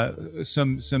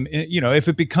some if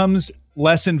it becomes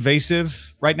less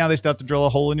invasive. Right now they still have to drill a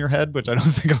hole in your head, which I don't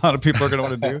think a lot of people are going to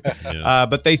want to do.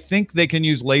 But they think they can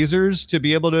use lasers to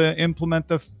be able to implement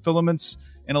the filaments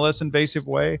in a less invasive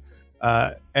way.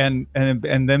 And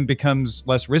then becomes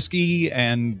less risky,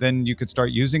 and then you could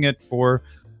start using it for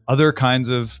other kinds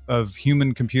of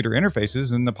human computer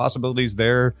interfaces, and the possibilities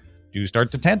there do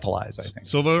start to tantalize, I think.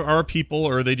 So there are people,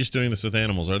 or are they just doing this with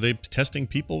animals? Are they testing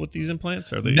people with these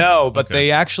implants? Are they? No, but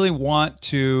they actually want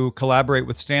to collaborate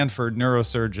with Stanford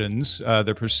neurosurgeons.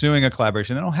 They're pursuing a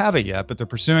collaboration. They don't have it yet, but they're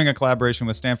pursuing a collaboration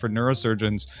with Stanford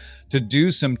neurosurgeons to do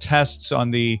some tests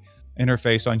on the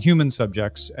interface on human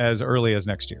subjects as early as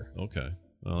next year. Okay.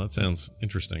 Well, that sounds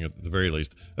interesting at the very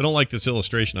least. I don't like this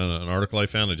illustration on an article I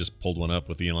found. I just pulled one up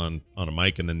with Elon on a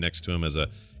mic and then next to him as a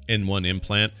N1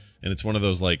 implant. And it's one of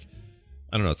those, like,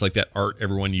 I don't know, it's like that art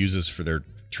everyone uses for their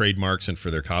trademarks and for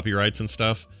their copyrights and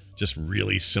stuff. Just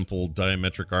really simple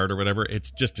diametric art or whatever.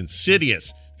 It's just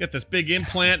insidious. He's got this big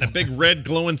implant and a big red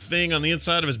glowing thing on the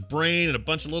inside of his brain and a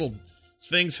bunch of little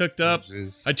things hooked up.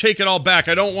 I take it all back.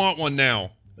 I don't want one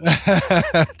now.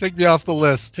 Take me off the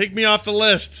list. Take me off the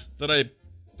list that I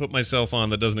put myself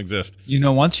on that doesn't exist.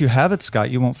 Once you have it,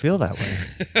 Scott, you won't feel that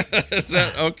way. Is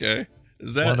that okay?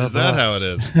 Is that how it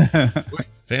is?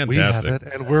 Fantastic. We have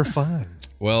it and we're fine.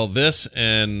 Well, this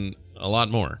and a lot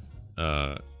more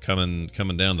coming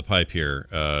down the pipe here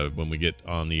when we get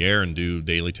on the air and do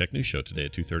Daily Tech News Show today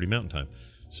at 2:30 Mountain Time.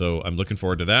 So I'm looking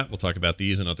forward to that. We'll talk about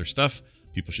these and other stuff.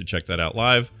 People should check that out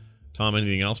live. Tom,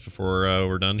 anything else before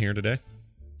we're done here today?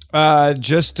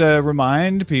 Just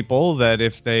remind people that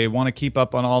if they want to keep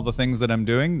up on all the things that I'm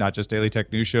doing, not just Daily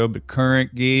Tech News Show, but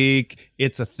Current Geek,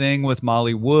 It's a Thing with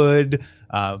Molly Wood,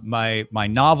 my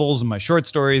novels and my short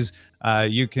stories,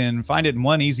 you can find it in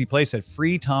one easy place at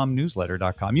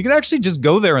freetomnewsletter.com. You can actually just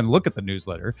go there and look at the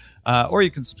newsletter, or you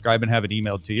can subscribe and have it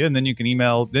emailed to you, and then you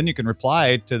can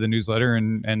reply to the newsletter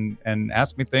and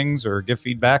ask me things or give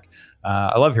feedback.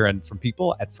 I love hearing from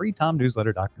people at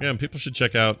freetomnewsletter.com. Yeah, and people should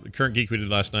check out the Current Geek we did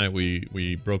last night.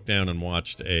 We broke down and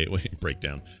watched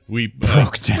We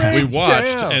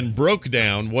watched and broke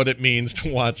down what it means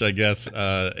to watch, I guess,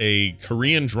 a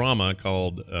Korean drama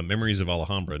called Memories of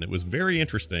Alhambra, and it was very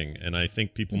interesting, and I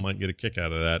think people might get a kick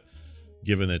out of that,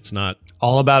 given it's not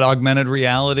all about augmented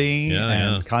reality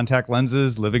and contact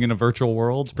lenses, living in a virtual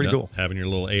world. It's pretty cool. Having your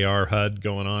little AR HUD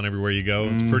going on everywhere you go.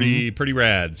 It's pretty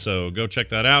rad. So go check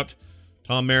that out.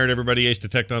 Tom Merritt, everybody, Ace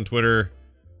Detect on Twitter.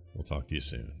 We'll talk to you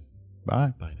soon.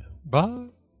 Bye. Bye now. Bye.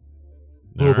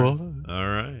 Bye-bye. All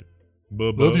right.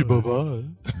 Bye-bye. Love you. Bye-bye.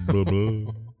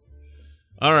 Bye-bye.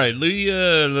 All right,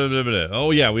 Leah.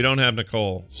 Oh, yeah, we don't have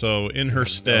Nicole. So in her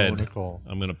stead, Nicole.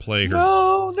 I'm going to play her.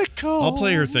 No, Nicole. I'll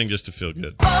play her thing just to feel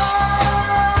good.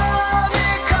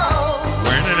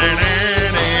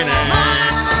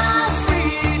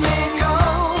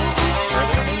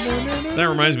 That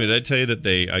reminds me, did I tell you that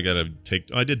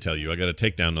I did tell you, I got a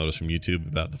takedown notice from YouTube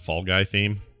about the Fall Guy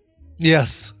theme?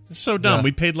 Yes. It's so dumb. Yeah.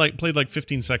 We played like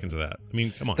 15 seconds of that. I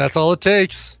mean, come on. That's all it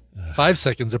takes. 5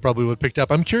 seconds, it probably would have picked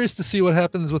up. I'm curious to see what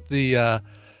happens with the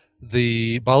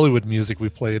the Bollywood music we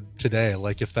played today.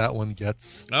 Like if that one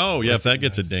gets. Oh yeah, if that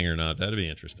gets a ding or not, that'd be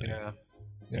interesting.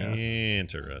 Yeah.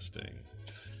 Interesting.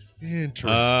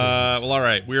 Well, all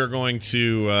right. We are going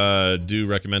to do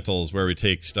Reccomentals, where we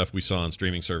take stuff we saw on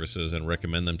streaming services and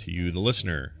recommend them to you, the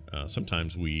listener.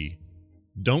 Sometimes we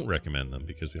don't recommend them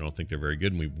because we don't think they're very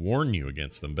good, and we warn you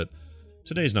against them. But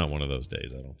today's not one of those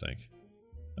days, I don't think.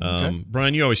 Okay.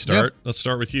 Brian, you always start. Let's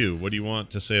start with you. What do you want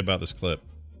to say about this clip?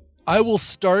 I will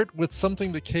start with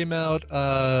something that came out,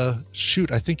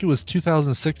 I think it was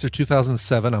 2006 or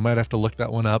 2007. I might have to look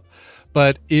that one up.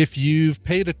 But if you've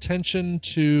paid attention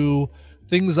to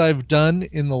things I've done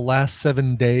in the last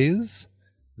 7 days,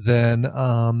 then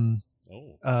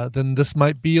this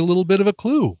might be a little bit of a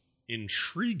clue.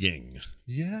 Intriguing.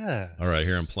 Yeah. All right,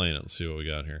 here I'm playing it. Let's see what we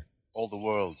got here. All the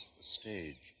world's a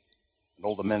stage, and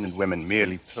all the men and women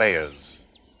merely players.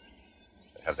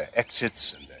 They have their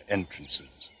exits and their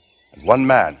entrances. And one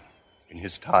man, in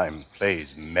his time,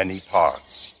 plays many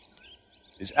parts,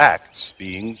 his acts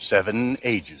being 7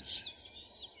 ages.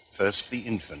 First the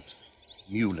infant,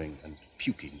 mewling and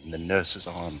puking in the nurse's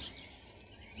arms.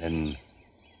 Then the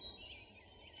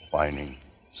whining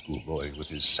schoolboy with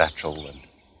his satchel and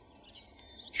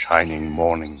shining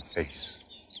morning face,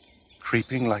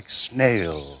 creeping like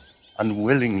snail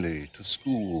unwillingly to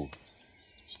school.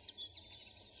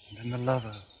 And then the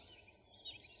lover,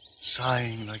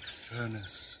 sighing like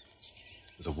furnace,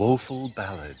 with a woeful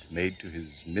ballad made to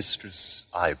his mistress'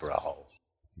 eyebrow.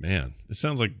 Man, this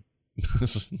sounds like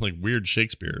this is like weird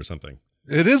Shakespeare or something.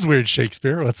 It is weird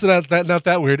Shakespeare. Well, it's not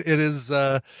that weird. It is,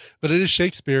 but it is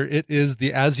Shakespeare. It is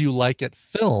the As You Like It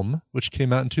film, which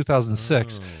came out in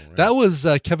 2006. Right. That was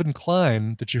Kevin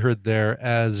Kline that you heard there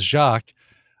as Jacques.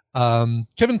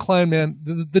 Kevin Kline, man,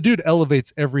 the dude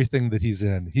elevates everything that he's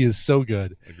in. He is so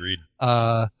good. Agreed.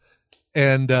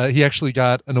 And he actually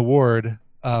got an award,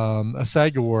 a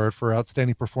SAG award for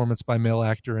Outstanding Performance by Male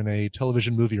Actor in a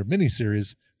Television Movie or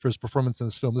Miniseries for his performance in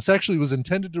this film. This actually was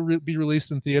intended to be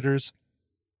released in theaters.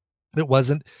 It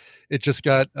wasn't. It just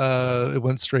got, it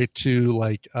went straight to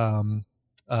like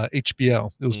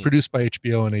HBO. It was produced by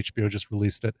HBO, and HBO just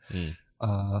released it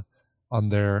on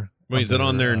their... Wait, is it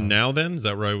on there now then? Is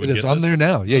that right? It is on there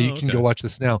now. Yeah, you can go watch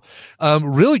this now.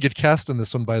 Really good cast on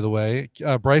this one, by the way.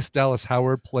 Bryce Dallas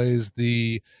Howard plays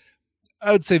I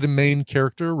would say the main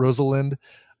character, Rosalind.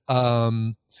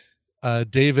 David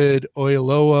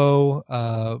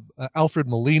Oyelowo, Alfred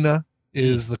Molina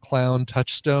is the clown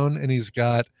Touchstone, and he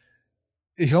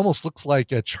almost looks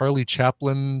like a Charlie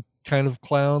Chaplin kind of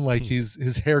clown. Like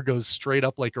his hair goes straight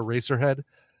up like a racer head,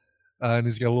 and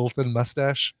he's got a little thin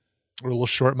mustache. Or a little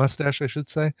short mustache, I should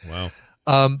say. Wow.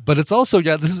 But it's also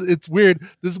got it's weird.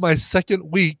 This is my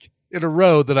second week in a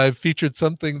row that I've featured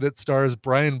something that stars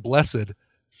Brian Blessed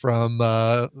from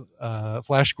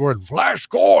Flash Gordon. Flash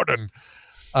Gordon.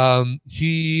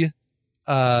 He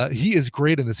is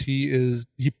great in this. He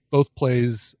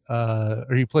plays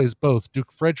both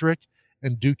Duke Frederick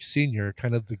and Duke Senior,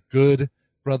 kind of the good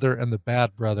brother and the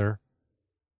bad brother.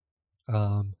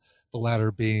 The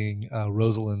latter being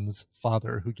Rosalind's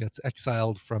father, who gets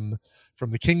exiled from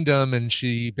the kingdom, and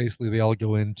they all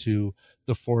go into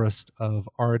the forest of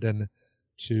Arden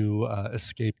to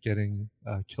escape getting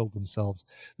killed themselves.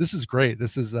 This is great.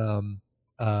 This is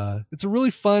it's a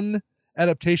really fun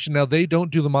adaptation. Now, they don't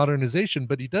do the modernization,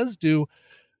 but he does do.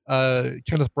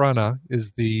 Kenneth Branagh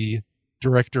is the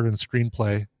director and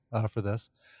screenplay for this.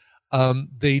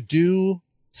 They do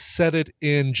set it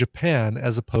in Japan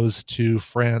as opposed to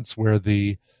France, where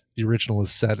the original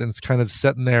is set, and it's kind of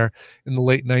set in there in the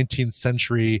late 19th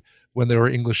century when there were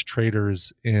English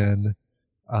traders in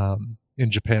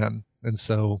Japan. And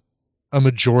so a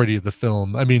majority of the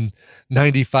film,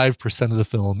 95% of the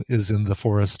film is in the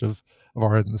forest of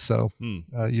Arden, so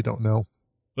you don't know.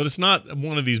 But it's not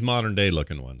one of these modern day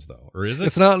looking ones, though, or is it?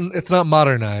 It's not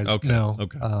modernized. Okay. No.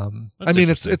 Okay.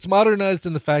 It's modernized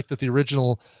in the fact that the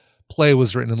original play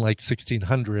was written in like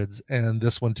 1600s, and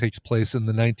this one takes place in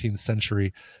the 19th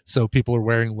century. So people are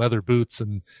wearing leather boots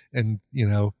and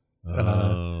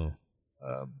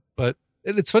but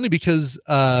it's funny because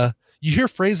you hear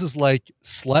phrases like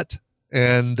slut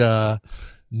and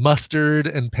mustard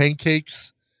and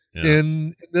pancakes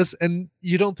in this, and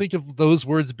you don't think of those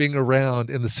words being around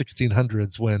in the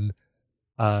 1600s when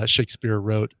Shakespeare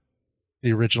wrote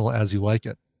the original As You Like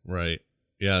It. Right.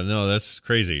 Yeah, no, that's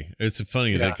crazy. It's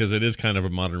funny because it is kind of a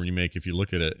modern remake if you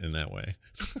look at it in that way.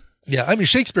 Yeah,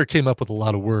 Shakespeare came up with a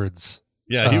lot of words.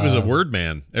 Yeah, he was a word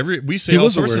man. We say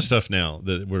all sorts of stuff now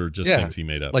that were just things he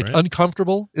made up. Like right?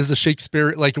 uncomfortable is a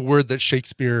word that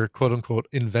Shakespeare quote unquote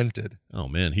invented. Oh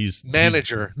man,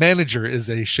 manager is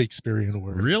a Shakespearean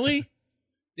word. Really?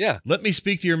 Yeah. Let me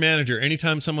speak to your manager.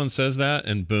 Anytime someone says that,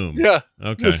 and boom. Yeah.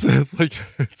 Okay. It's like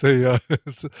it's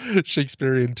a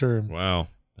Shakespearean term. Wow.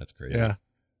 That's crazy. Yeah.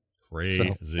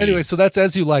 Crazy. So, anyway, so that's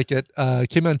As You Like It.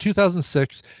 Came out in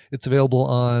 2006. It's available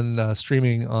on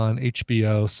streaming on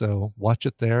HBO. So watch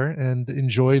it there and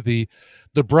enjoy the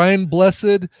Brian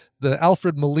Blessed, the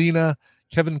Alfred Molina,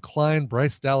 Kevin Kline,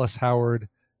 Bryce Dallas Howard.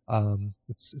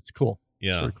 It's cool.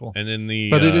 Yeah. It's very cool. And in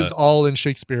the but it is all in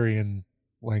Shakespearean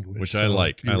language, which so I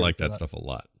like. I like for that stuff a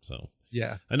lot. So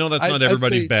yeah, I know that's not I'd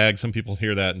everybody's say- bag. Some people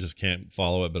hear that and just can't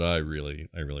follow it, but I really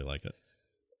like it.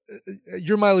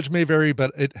 Your mileage may vary,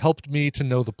 but it helped me to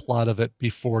know the plot of it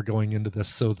before going into this,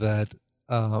 so that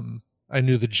I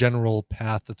knew the general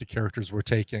path that the characters were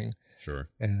taking. Sure.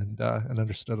 And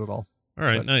understood it all. All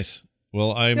right, But- nice.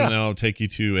 Well, I'm Yeah. now take you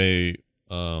to a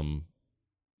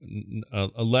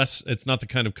less. It's not the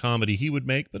kind of comedy he would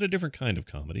make, but a different kind of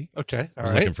comedy. Okay, I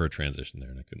was all looking right. for a transition there,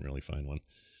 and I couldn't really find one.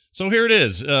 So here it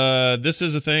is. This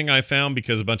is a thing I found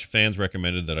because a bunch of fans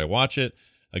recommended that I watch it.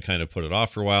 I kind of put it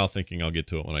off for a while, thinking I'll get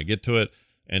to it when I get to it.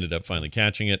 Ended up finally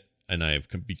catching it, and I've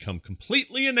become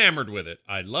completely enamored with it.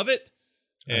 I love it.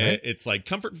 All right. It's like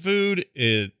comfort food.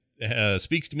 It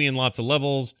speaks to me in lots of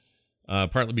levels,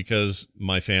 partly because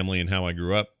my family and how I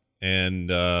grew up. And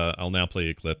I'll now play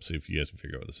a clip, see if you guys can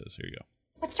figure out what this is. Here you go.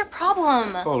 What's your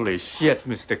problem? Holy shit,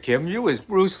 Mr. Kim. You is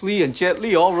Bruce Lee and Jet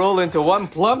Li all roll into one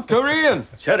plump Korean.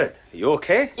 Jared, you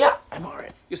okay? Yeah, I'm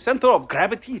alright. Your center of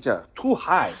gravity is too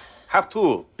high. Have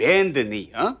to bend the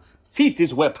knee, huh? Feet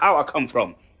is where power come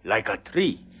from, like a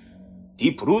tree.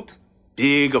 Deep root,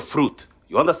 big fruit.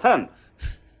 You understand?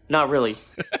 Not really.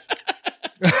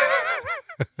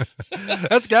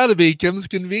 That's got to be Kim's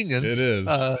Convenience. It is.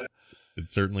 It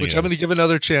certainly which is. I'm going to give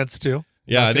another chance to.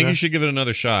 Yeah, Not I think gonna- you should give it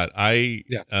another shot. I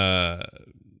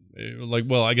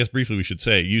guess briefly we should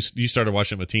say you started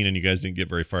watching it with Tina and you guys didn't get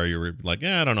very far. You were like,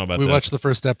 I don't know about We this. watched the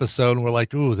first episode and we're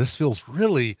like, ooh, this feels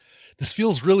really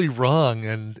wrong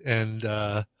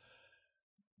and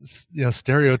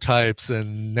stereotypes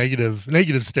and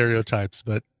negative stereotypes.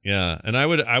 But Yeah, and I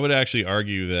would actually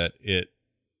argue that it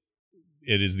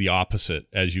is the opposite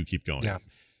as you keep going. Yeah.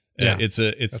 Yeah. It's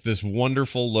this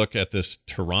wonderful look at this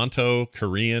Toronto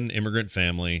Korean immigrant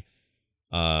family,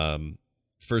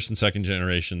 first and second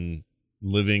generation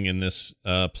living in this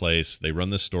place. They run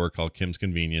this store called Kim's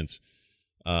Convenience.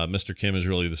 Mr. Kim is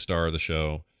really the star of the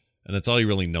show, and that's all you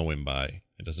really know him by.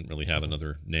 It doesn't really have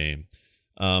another name.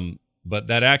 But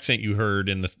that accent you heard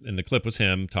in the clip was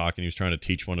him talking. He was trying to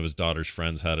teach one of his daughter's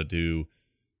friends how to do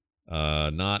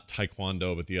not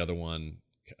taekwondo, but the other one.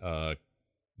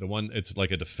 The one, it's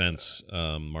like a defense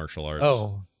martial arts.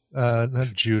 Oh,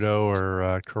 not judo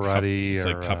or karate. It's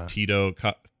or, like Hapkido.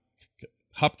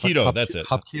 Hapkido, that's it.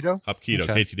 Hapkido? Hapkido.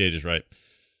 Okay. KT Dage is right.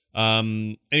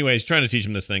 Anyway, he's trying to teach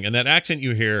him this thing. And that accent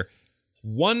you hear,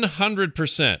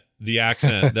 100% the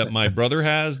accent that my brother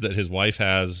has, that his wife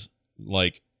has.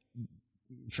 Like,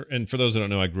 for those that don't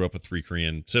know, I grew up with 3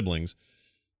 Korean siblings.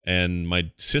 And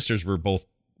my sisters were both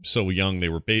so young,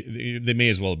 they may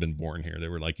as well have been born here. They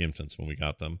were like infants when we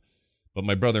got them. But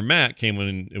my brother Matt came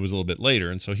when it was a little bit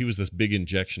later, and so he was this big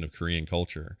injection of Korean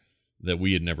culture that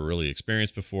we had never really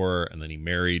experienced before. And then he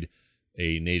married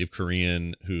a native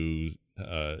Korean who,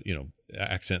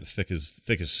 accent thick as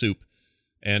soup.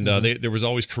 And there was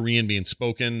always Korean being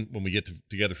spoken when we get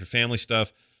together for family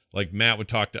stuff. Like Matt would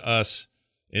talk to us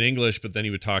in English, but then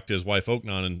he would talk to his wife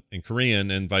Oknan in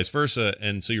Korean and vice versa.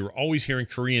 And so you were always hearing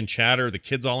Korean chatter. The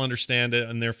kids all understand it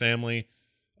in their family.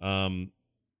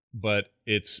 But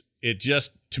it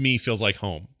just, to me, feels like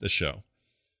home, this show.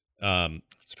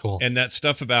 It's cool. And that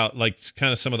stuff about like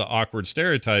kind of some of the awkward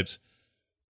stereotypes,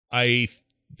 they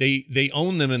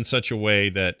own them in such a way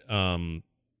that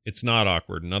it's not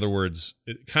awkward. In other words,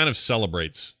 it kind of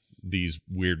celebrates these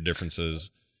weird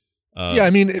differences. Yeah, I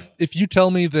mean, if you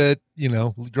tell me that,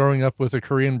 growing up with a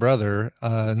Korean brother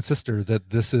and sister, that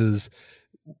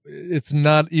it's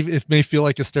not, it may feel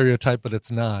like a stereotype, but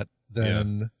it's not,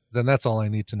 then that's all I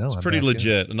need to know. It's pretty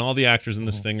legit. And all the actors in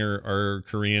this thing are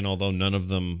Korean, although none of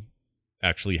them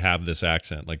actually have this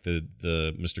accent. Like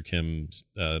the Mr. Kim,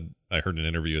 I heard an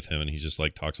interview with him and he just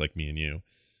like talks like me and you.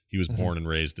 He was born and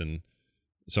raised in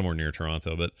somewhere near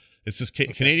Toronto, but it's this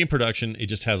Canadian production. It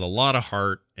just has a lot of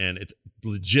heart and it's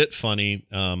legit funny.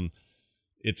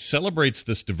 It celebrates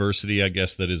this diversity, I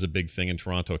guess, that is a big thing in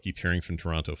Toronto. I keep hearing from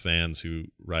Toronto fans who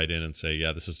write in and say,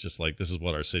 yeah, this is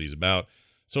what our city's about.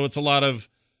 So it's a lot of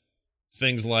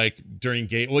things like during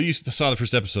you saw the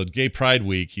first episode, Gay Pride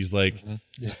Week. He's like,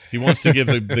 he wants to give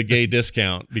the gay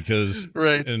discount because,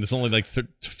 right. And it's only like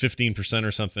 15%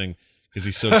 or something. because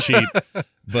he's so cheap.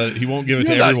 But he won't give it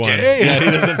You're to not everyone. gay. Yeah,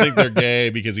 he doesn't think they're gay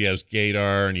because he has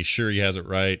gaydar and he's sure he has it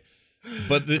right.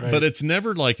 But but it's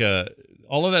never like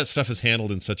all of that stuff is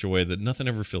handled in such a way that nothing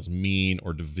ever feels mean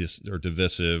or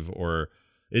divisive, or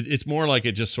it's more like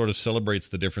it just sort of celebrates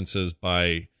the differences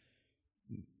by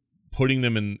putting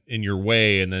them in your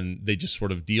way, and then they just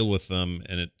sort of deal with them,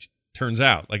 and it turns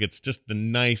out like it's just a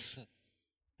nice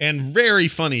and very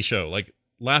funny show, like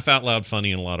laugh out loud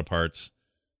funny in a lot of parts,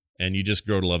 and you just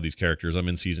grow to love these characters. I'm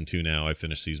in season 2 now. I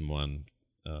finished season 1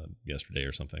 yesterday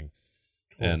or something.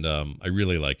 Cool. And I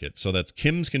really like it. So that's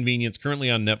Kim's Convenience, currently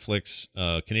on Netflix.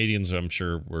 Canadians, I'm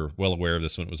sure, were well aware of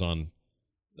this when it was on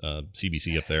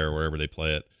CBC up there, wherever they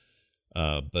play it.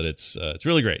 But it's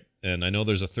really great. And I know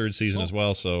there's a 3rd season as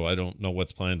well, so I don't know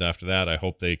what's planned after that. I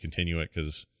hope they continue it,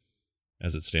 because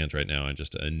as it stands right now, I'm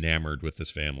just enamored with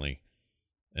this family.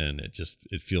 And it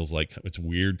feels like it's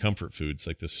weird comfort food. It's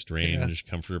like this strange,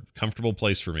 comfortable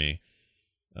place for me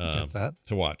to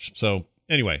watch. So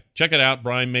anyway, check it out,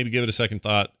 Brian. Maybe give it a second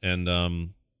thought, and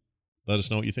let us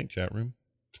know what you think, chat room.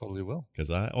 Totally will. Because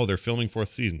they're filming 4th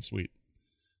season. Sweet.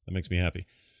 That makes me happy.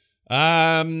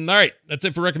 All right, that's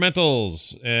it for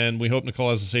Reccomentals, and we hope Nicole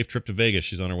has a safe trip to Vegas.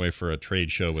 She's on her way for a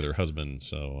trade show with her husband.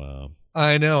 So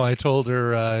I know. I told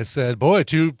her. I said, "Boy,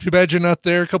 too bad you're not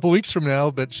there a couple weeks from now."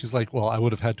 But she's like, "Well, I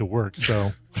would have had to work,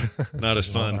 so not as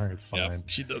fun." All right, fine. Yeah,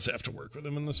 she does have to work with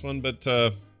him in this one, but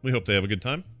we hope they have a good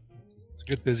time. It's a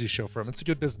good busy show for him. It's a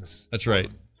good business. That's right.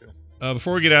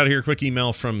 Before we get out of here, quick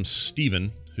email from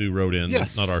Steven, who wrote in.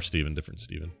 Yes. Not our Steven, different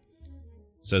Steven.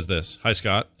 Says this: Hi,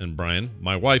 Scott and Brian.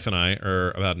 My wife and I are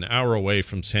about an hour away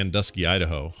from Sandusky,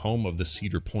 Idaho, home of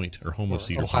Cedar Point.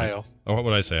 Ohio. Oh, what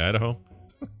would I say? Idaho?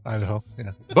 Idaho,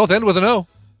 yeah. Both end with an O.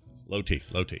 Low T.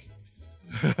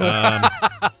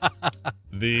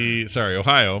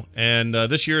 Ohio. And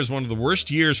this year is one of the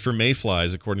worst years for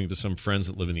mayflies, according to some friends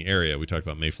that live in the area. We talked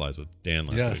about mayflies with Dan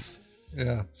last week.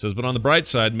 Yeah. Says, but on the bright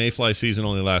side, mayfly season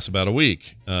only lasts about a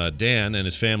week. Dan and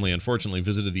his family unfortunately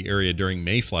visited the area during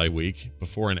mayfly week.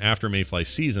 Before and after mayfly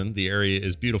season, the area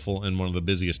is beautiful and one of the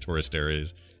busiest tourist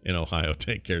areas in Ohio.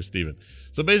 Take care, Stephen.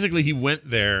 So basically, he went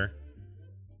there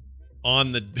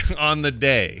on the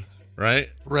day, right?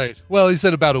 Right. Well, he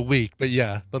said about a week, but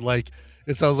yeah. But like,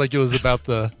 it sounds like it was about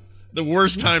the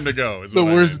worst time to go. Is the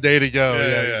worst day to go.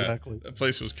 Yeah, exactly. That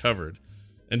place was covered.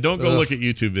 And don't go look at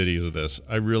YouTube videos of this.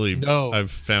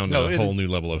 I've found a whole new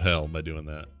level of hell by doing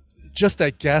that. Just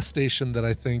that gas station that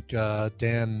I think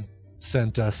Dan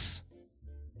sent us.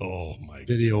 Oh my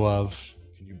video of.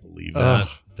 Can you believe that?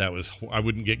 That was I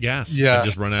wouldn't get gas. Yeah, I'd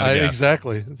just run out of gas.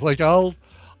 Exactly. It's like I'll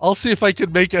see if I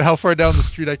can make it. How far down the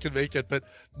street I can make it, but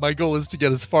my goal is to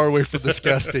get as far away from this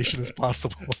gas station as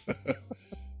possible.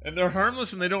 And they're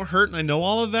harmless and they don't hurt. And I know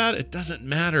all of that. It doesn't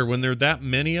matter when there are that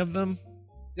many of them.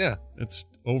 Yeah. It's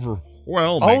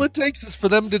overwhelming. All it takes is for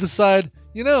them to decide,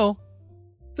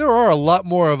 there are a lot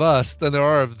more of us than there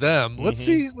are of them. Let's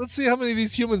see how many of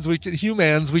these humans we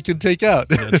can take out.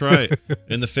 That's right.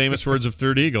 In the famous words of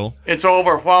Third Eagle, it's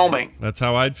overwhelming. That's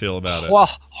how I'd feel about it.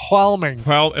 Whelming.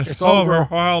 It's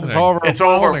overwhelming. It's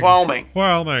overwhelming.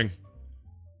 Whelming.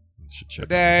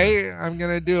 Today I'm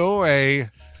gonna do a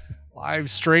live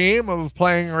stream of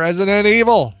playing Resident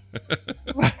Evil.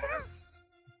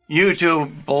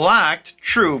 YouTube blocked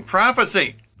True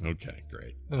Prophecy. Okay,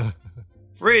 great.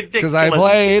 Ridiculous. Because I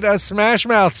played a Smash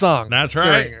Mouth song. That's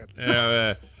right.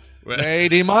 They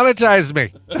demonetized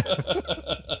me.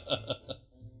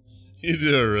 You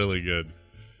do really good.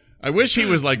 I wish he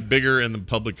was like bigger in the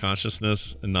public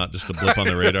consciousness and not just a blip on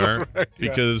the radar, Right,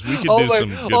 because we could do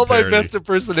some good all parody. my best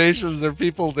impersonations are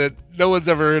people that no one's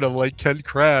ever heard of, like Ken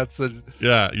Kratz and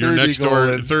your next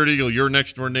door Third Eagle, your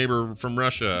next door neighbor from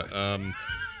Russia.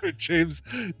 James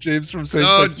from Saint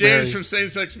James Mary. from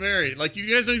Saint Sex Mary. Like,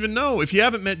 you guys don't even know. If you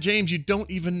haven't met James, you don't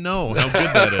even know how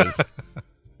good that is.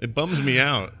 It bums me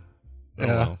out. Oh,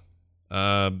 well.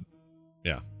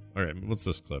 Yeah. All right. What's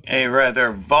this clip? A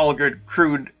rather vulgar,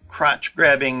 crude,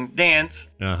 crotch-grabbing dance.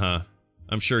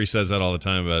 I'm sure he says that all the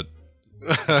time about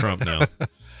Trump now.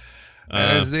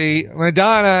 As the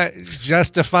Madonna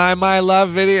Justify My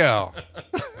Love video.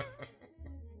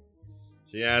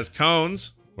 She has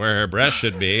cones where her breast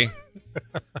should be.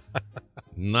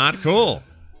 Not cool.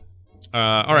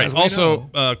 All right. Also,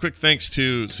 quick thanks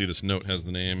to... See, this note has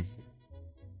the name.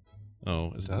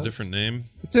 Oh, is it a different name?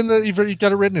 It's in the... You've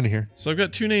got it written in here. So I've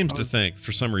got two names to thank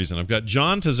for some reason. I've got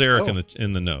John Tazarek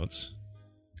in the notes.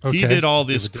 Okay. He did all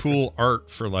this cool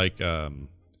art for like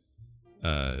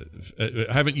I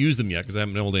haven't used them yet because I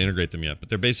haven't been able to integrate them yet, but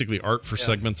they're basically art for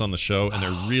segments on the show, and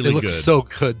they're really they look good. So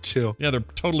good too. Yeah, they're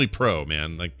totally pro,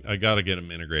 man. Like, I got to get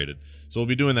them integrated. So we'll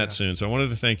be doing that soon. So I wanted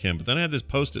to thank him. But then I had this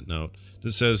Post-it note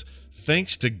that says,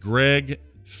 thanks to Greg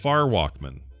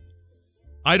Forwalkmen.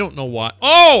 I don't know why.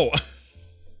 Oh!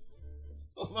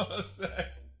 Hold on a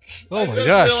sec. Oh, my gosh.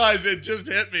 I realized it just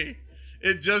hit me.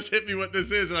 It just hit me what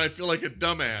this is, and I feel like a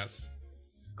dumbass.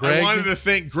 Greg? I wanted to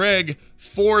thank Greg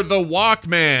for the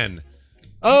Walkman.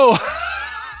 Oh,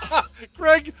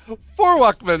 Greg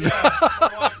Forwalkmen.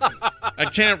 I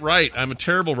can't write. I'm a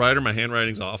terrible writer. My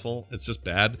handwriting's awful. It's just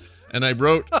bad. And I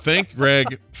wrote, thank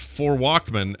Greg for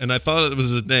Walkman, and I thought it was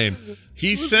his name.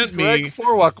 He sent me Greg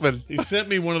Forwalkmen. He sent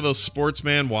me one of those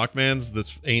Sportsman Walkmans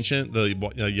that's ancient, the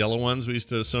yellow ones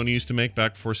Sony used to make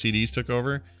back before CDs took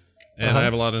over. And I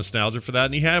have a lot of nostalgia for that.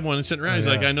 And he had one and sent around. He's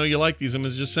like, I know you like these. I'm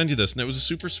going to just send you this. And it was a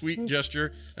super sweet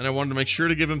gesture. And I wanted to make sure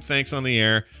to give him thanks on the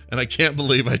air. And I can't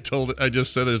believe I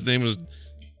just said his name was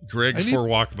Greg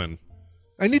Forwalkmen.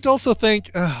 I need to also thank,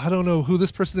 I don't know who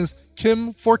this person is,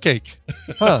 Kim Forcake.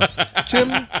 Kim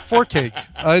Forcake.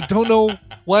 I don't know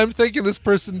why I'm thanking this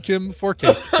person Kim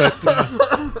Forcake.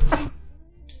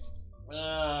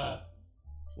 But,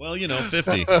 well,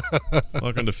 50.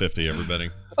 Welcome to 50,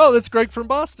 everybody. Oh, that's Greg from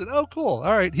Boston. Oh, cool.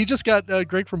 All right. He just got,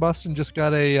 Greg from Boston just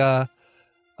got an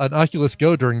Oculus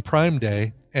Go during Prime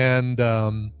Day. And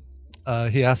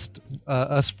he asked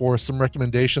us for some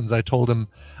recommendations. I told him,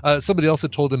 somebody else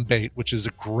had told him Bait, which is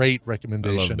a great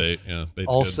recommendation. I love Bait. Yeah, Bait's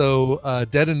also, good.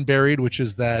 Dead and Buried, which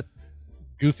is that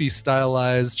goofy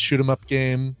stylized shoot 'em up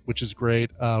game, which is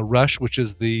great. Rush, which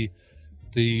is the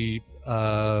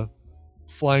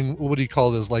flying, what do you call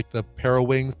those, like the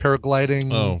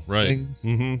paragliding? Oh, right. Things.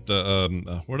 Mm-hmm.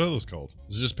 The what are those called?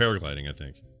 It's just paragliding, I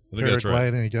think that's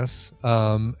right. Paragliding, I guess.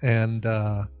 And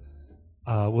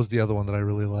what was the other one that I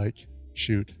really like?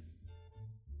 Shoot.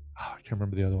 Oh, I can't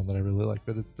remember the other one that I really like,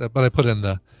 but I put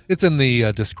it's in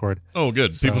the Discord. Oh,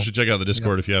 good. So, people should check out the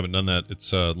Discord if you haven't done that.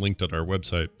 It's linked on our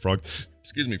website,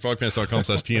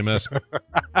 frogpants.com/TMS.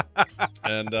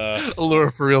 And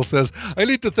Allura for real says, I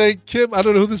need to thank Kim. I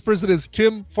don't know who this person is.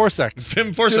 Kim Forsex.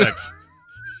 Kim Forsex.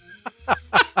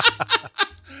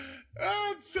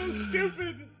 Oh, it's so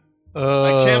stupid.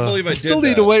 I can't believe I still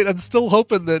need to wait. I'm still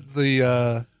hoping that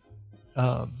the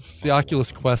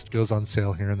Oculus Quest goes on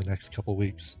sale here in the next couple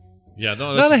weeks. Yeah,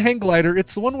 no, not a hang glider.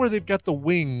 It's the one where they've got the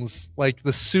wings, like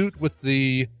the suit with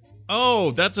the. Oh,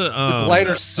 that's a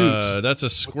glider suit. That's a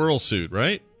squirrel suit,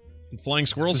 right? Flying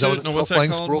squirrel suit. No, what's that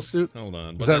flying called? Squirrel suit. Hold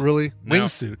on. Is that really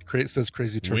wingsuit? Says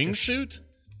Crazy Turkish. Wingsuit.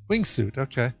 Wingsuit.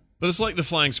 Okay. But it's like the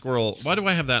flying squirrel. Why do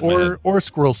I have that? In my head? Or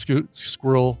squirrel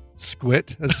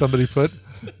squit, as somebody put.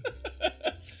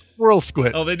 Squirrel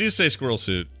squit. Oh, they do say squirrel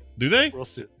suit. Do they? Squirrel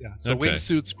suit. Yeah. So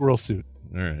wingsuit, squirrel suit.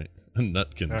 All right. A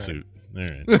nutkin suit. All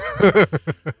right.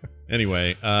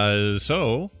 Anyway,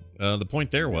 so the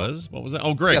point there was, what was that?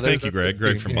 Oh, Greg. Thank you, Greg.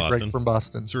 Greg from Boston. Greg from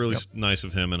Boston. It's really nice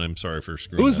of him, and I'm sorry for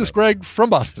screwing. Who is this up. Greg from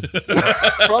Boston?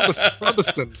 From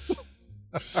Boston.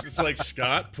 It's like,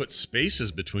 Scott, put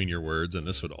spaces between your words, and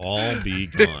this would all be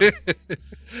gone.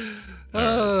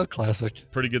 Classic.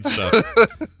 Pretty good stuff.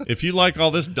 If you like all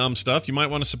this dumb stuff, you might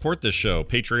want to support this show.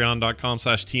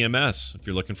 Patreon.com/TMS. If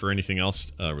you're looking for anything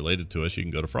else related to us, you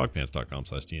can go to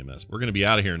frogpants.com/TMS. We're going to be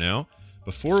out of here now.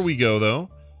 Before we go, though,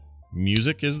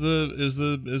 music is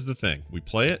the thing. We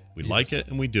play it, we like it,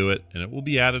 and we do it, and it will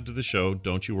be added to the show.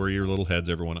 Don't you worry your little heads,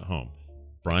 everyone at home.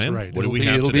 Brian, right. What do we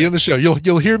have It'll today? be in the show.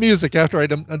 You'll hear music after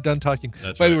I'm done talking.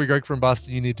 That's By the way, Greg from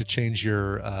Boston, you need to change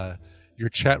your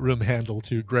chat room handle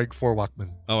to Greg Forwalkmen.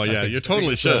 Oh yeah, you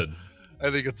totally should. I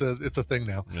think it's a thing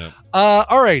now. Yeah.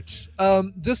 All right.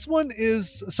 This one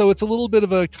is, so it's a little bit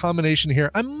of a combination here.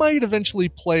 I might eventually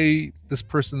play this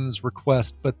person's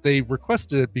request, but they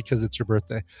requested it because it's your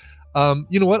birthday.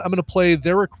 You know what? I'm going to play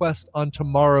their request on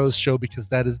tomorrow's show because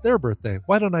that is their birthday.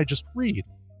 Why don't I just read?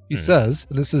 He says,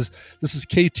 and this is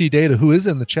KT Data, who is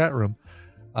in the chat room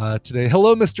today.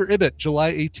 Hello, Mr. Ibbett.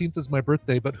 July 18th is my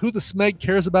birthday, but who the smeg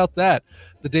cares about that?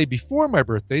 The day before my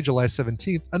birthday, July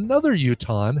 17th, another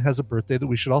Utah has a birthday that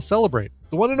we should all celebrate.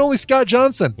 The one and only Scott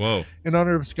Johnson. Whoa. In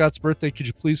honor of Scott's birthday, could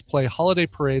you please play Holiday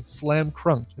Parade Slam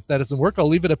Crunk? If that doesn't work, I'll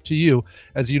leave it up to you,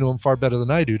 as you know him far better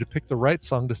than I do, to pick the right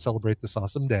song to celebrate this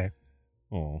awesome day.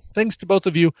 Oh. Thanks to both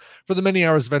of you for the many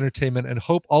hours of entertainment, and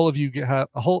hope all of you have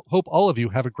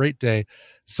a great day.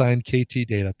 Signed, KT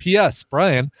Data. P.S.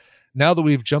 Brian, now that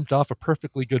we've jumped off a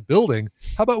perfectly good building,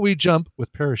 how about we jump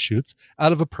with parachutes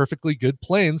out of a perfectly good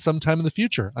plane sometime in the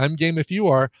future? I'm game if you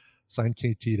are. Signed,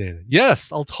 KT Data.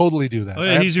 Yes, I'll totally do that. Oh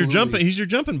yeah, he's your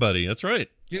jumping buddy. That's right.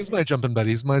 He is my jumping buddy.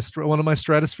 He's one of my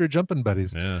stratosphere jumping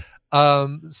buddies. Yeah.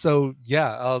 So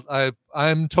yeah,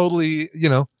 I'm totally,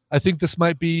 I think this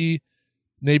might be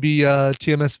maybe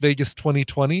TMS Vegas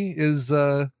 2020 is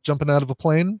jumping out of a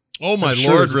plane. Oh my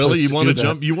Lord, really? You want to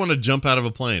jump? You want to jump out of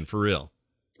a plane for real?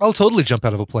 I'll totally jump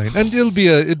out of a plane, and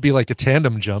it'd be like a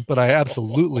tandem jump, but I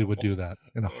absolutely would do that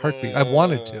in a heartbeat. I've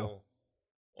wanted to.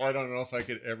 I don't know if I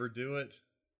could ever do it.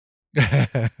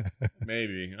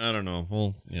 Maybe, I don't know.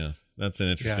 Well, yeah, that's an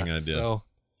interesting idea. So,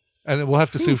 and we'll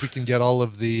have to see if we can get all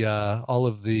of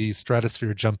the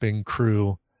stratosphere jumping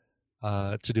crew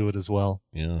to do it as well.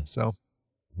 Yeah. So.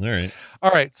 All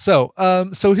right. So,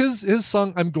 his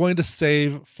song I'm going to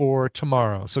save for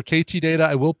tomorrow. So, KT Data,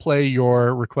 I will play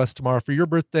your request tomorrow for your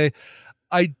birthday.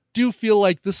 I do feel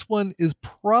like this one is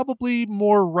probably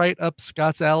more right up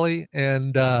Scott's alley,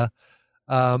 and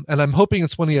I'm hoping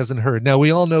it's one he hasn't heard. Now,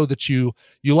 we all know that you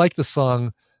like the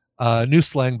song "New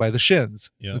Slang" by the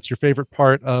Shins. Yeah. It's your favorite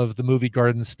part of the movie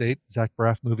Garden State, Zach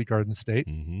Braff movie Garden State.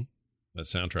 Mm-hmm. That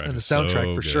soundtrack, and the is soundtrack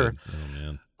so for good. sure. Oh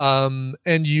man.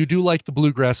 And you do like the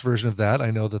bluegrass version of that.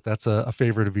 I know that that's a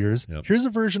favorite of yours. Yep. Here's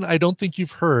a version I don't think you've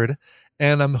heard,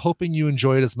 and I'm hoping you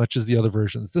enjoy it as much as the other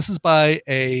versions. This is by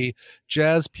a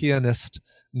jazz pianist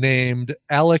named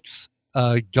Alex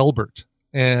Gelbert,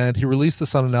 and he released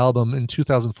this on an album in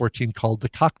 2014 called The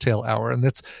Cocktail Hour, and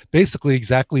that's basically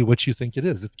exactly what you think it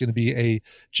is. It's going to be a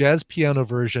jazz piano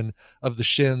version of the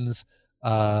Shins'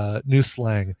 New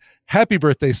Slang. Happy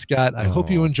birthday, Scott. I hope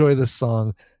you enjoy this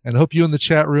song, and I hope you in the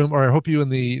chat room, or I hope you in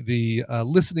the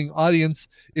listening audience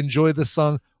enjoy this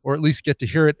song, or at least get to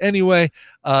hear it anyway.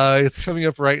 It's coming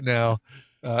up right now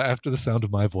after the sound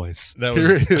of my voice.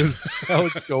 Here is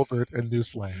Alex Gilbert and New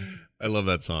Slang. I love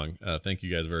that song. Thank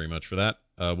you guys very much for that.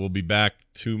 We'll be back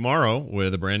tomorrow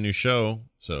with a brand new show,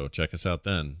 so check us out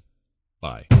then.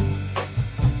 Bye.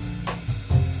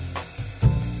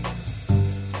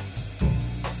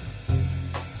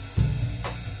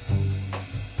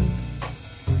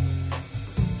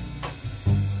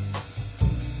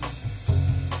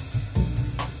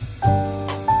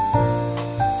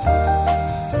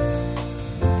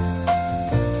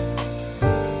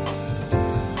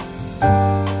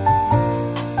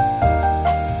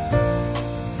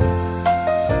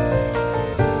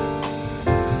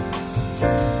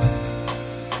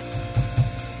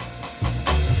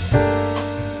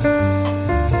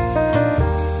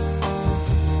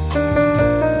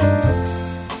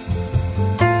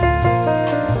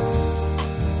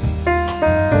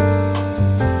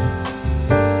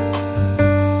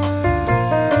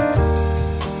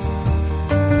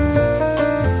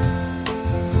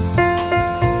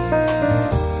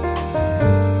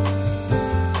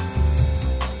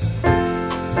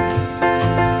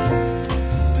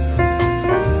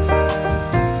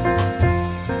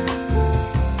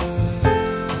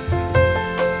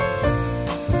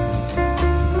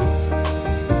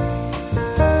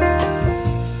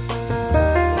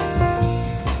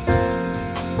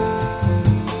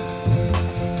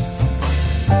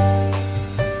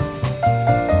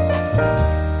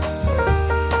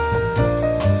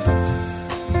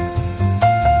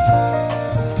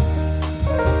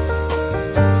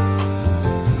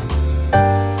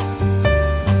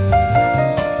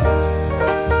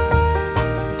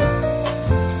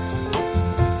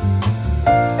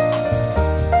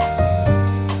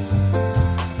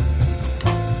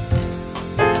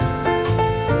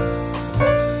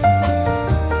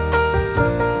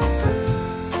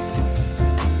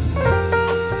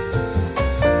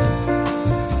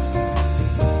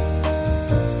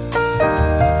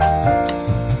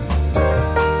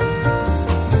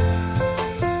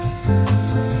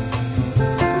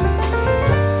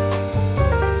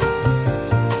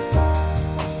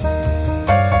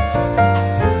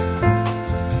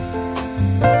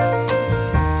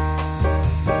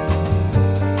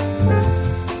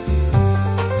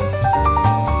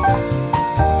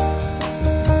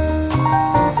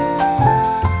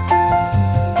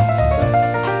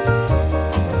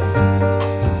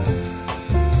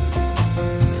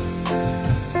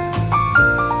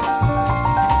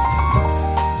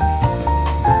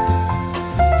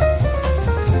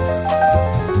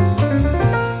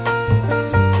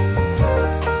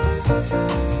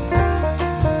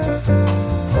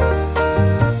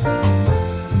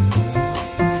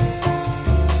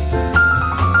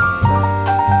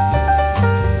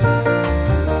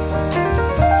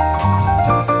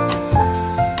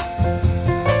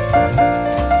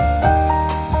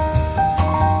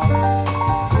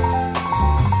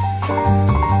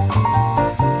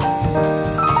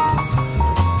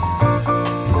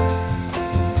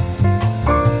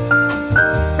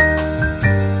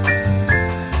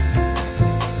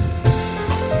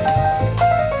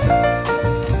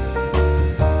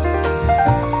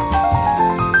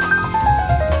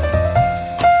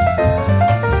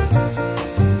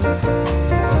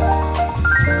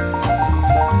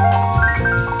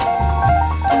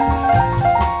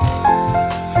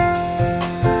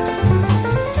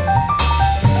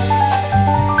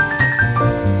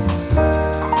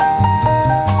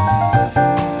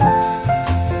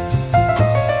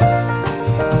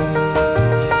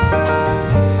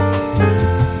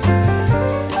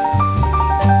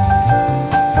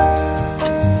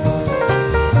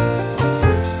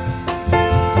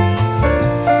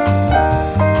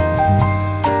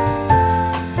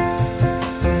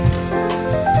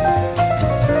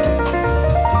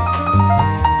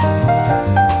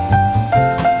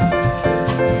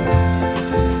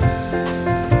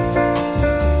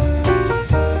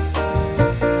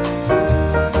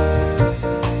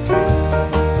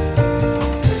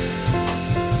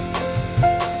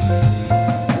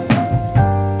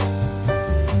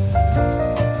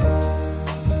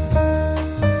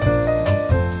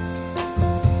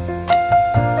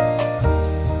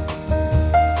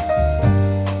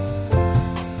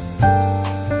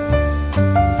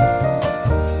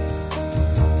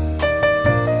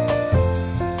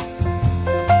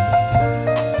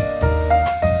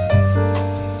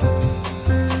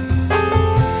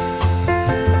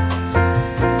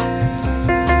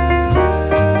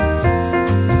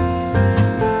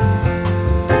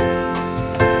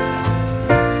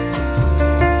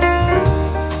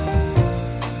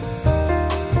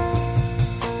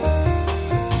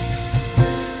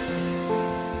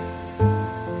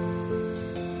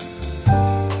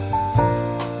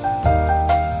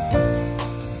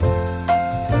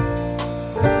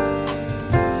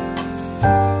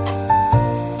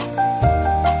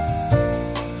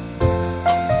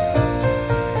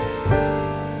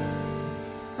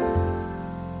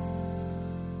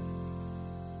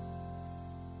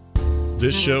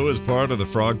 This show is part of the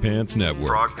Frog Pants Network.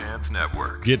 Frog Pants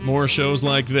Network. Get more shows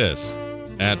like this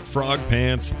at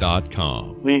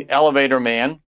frogpants.com. The elevator man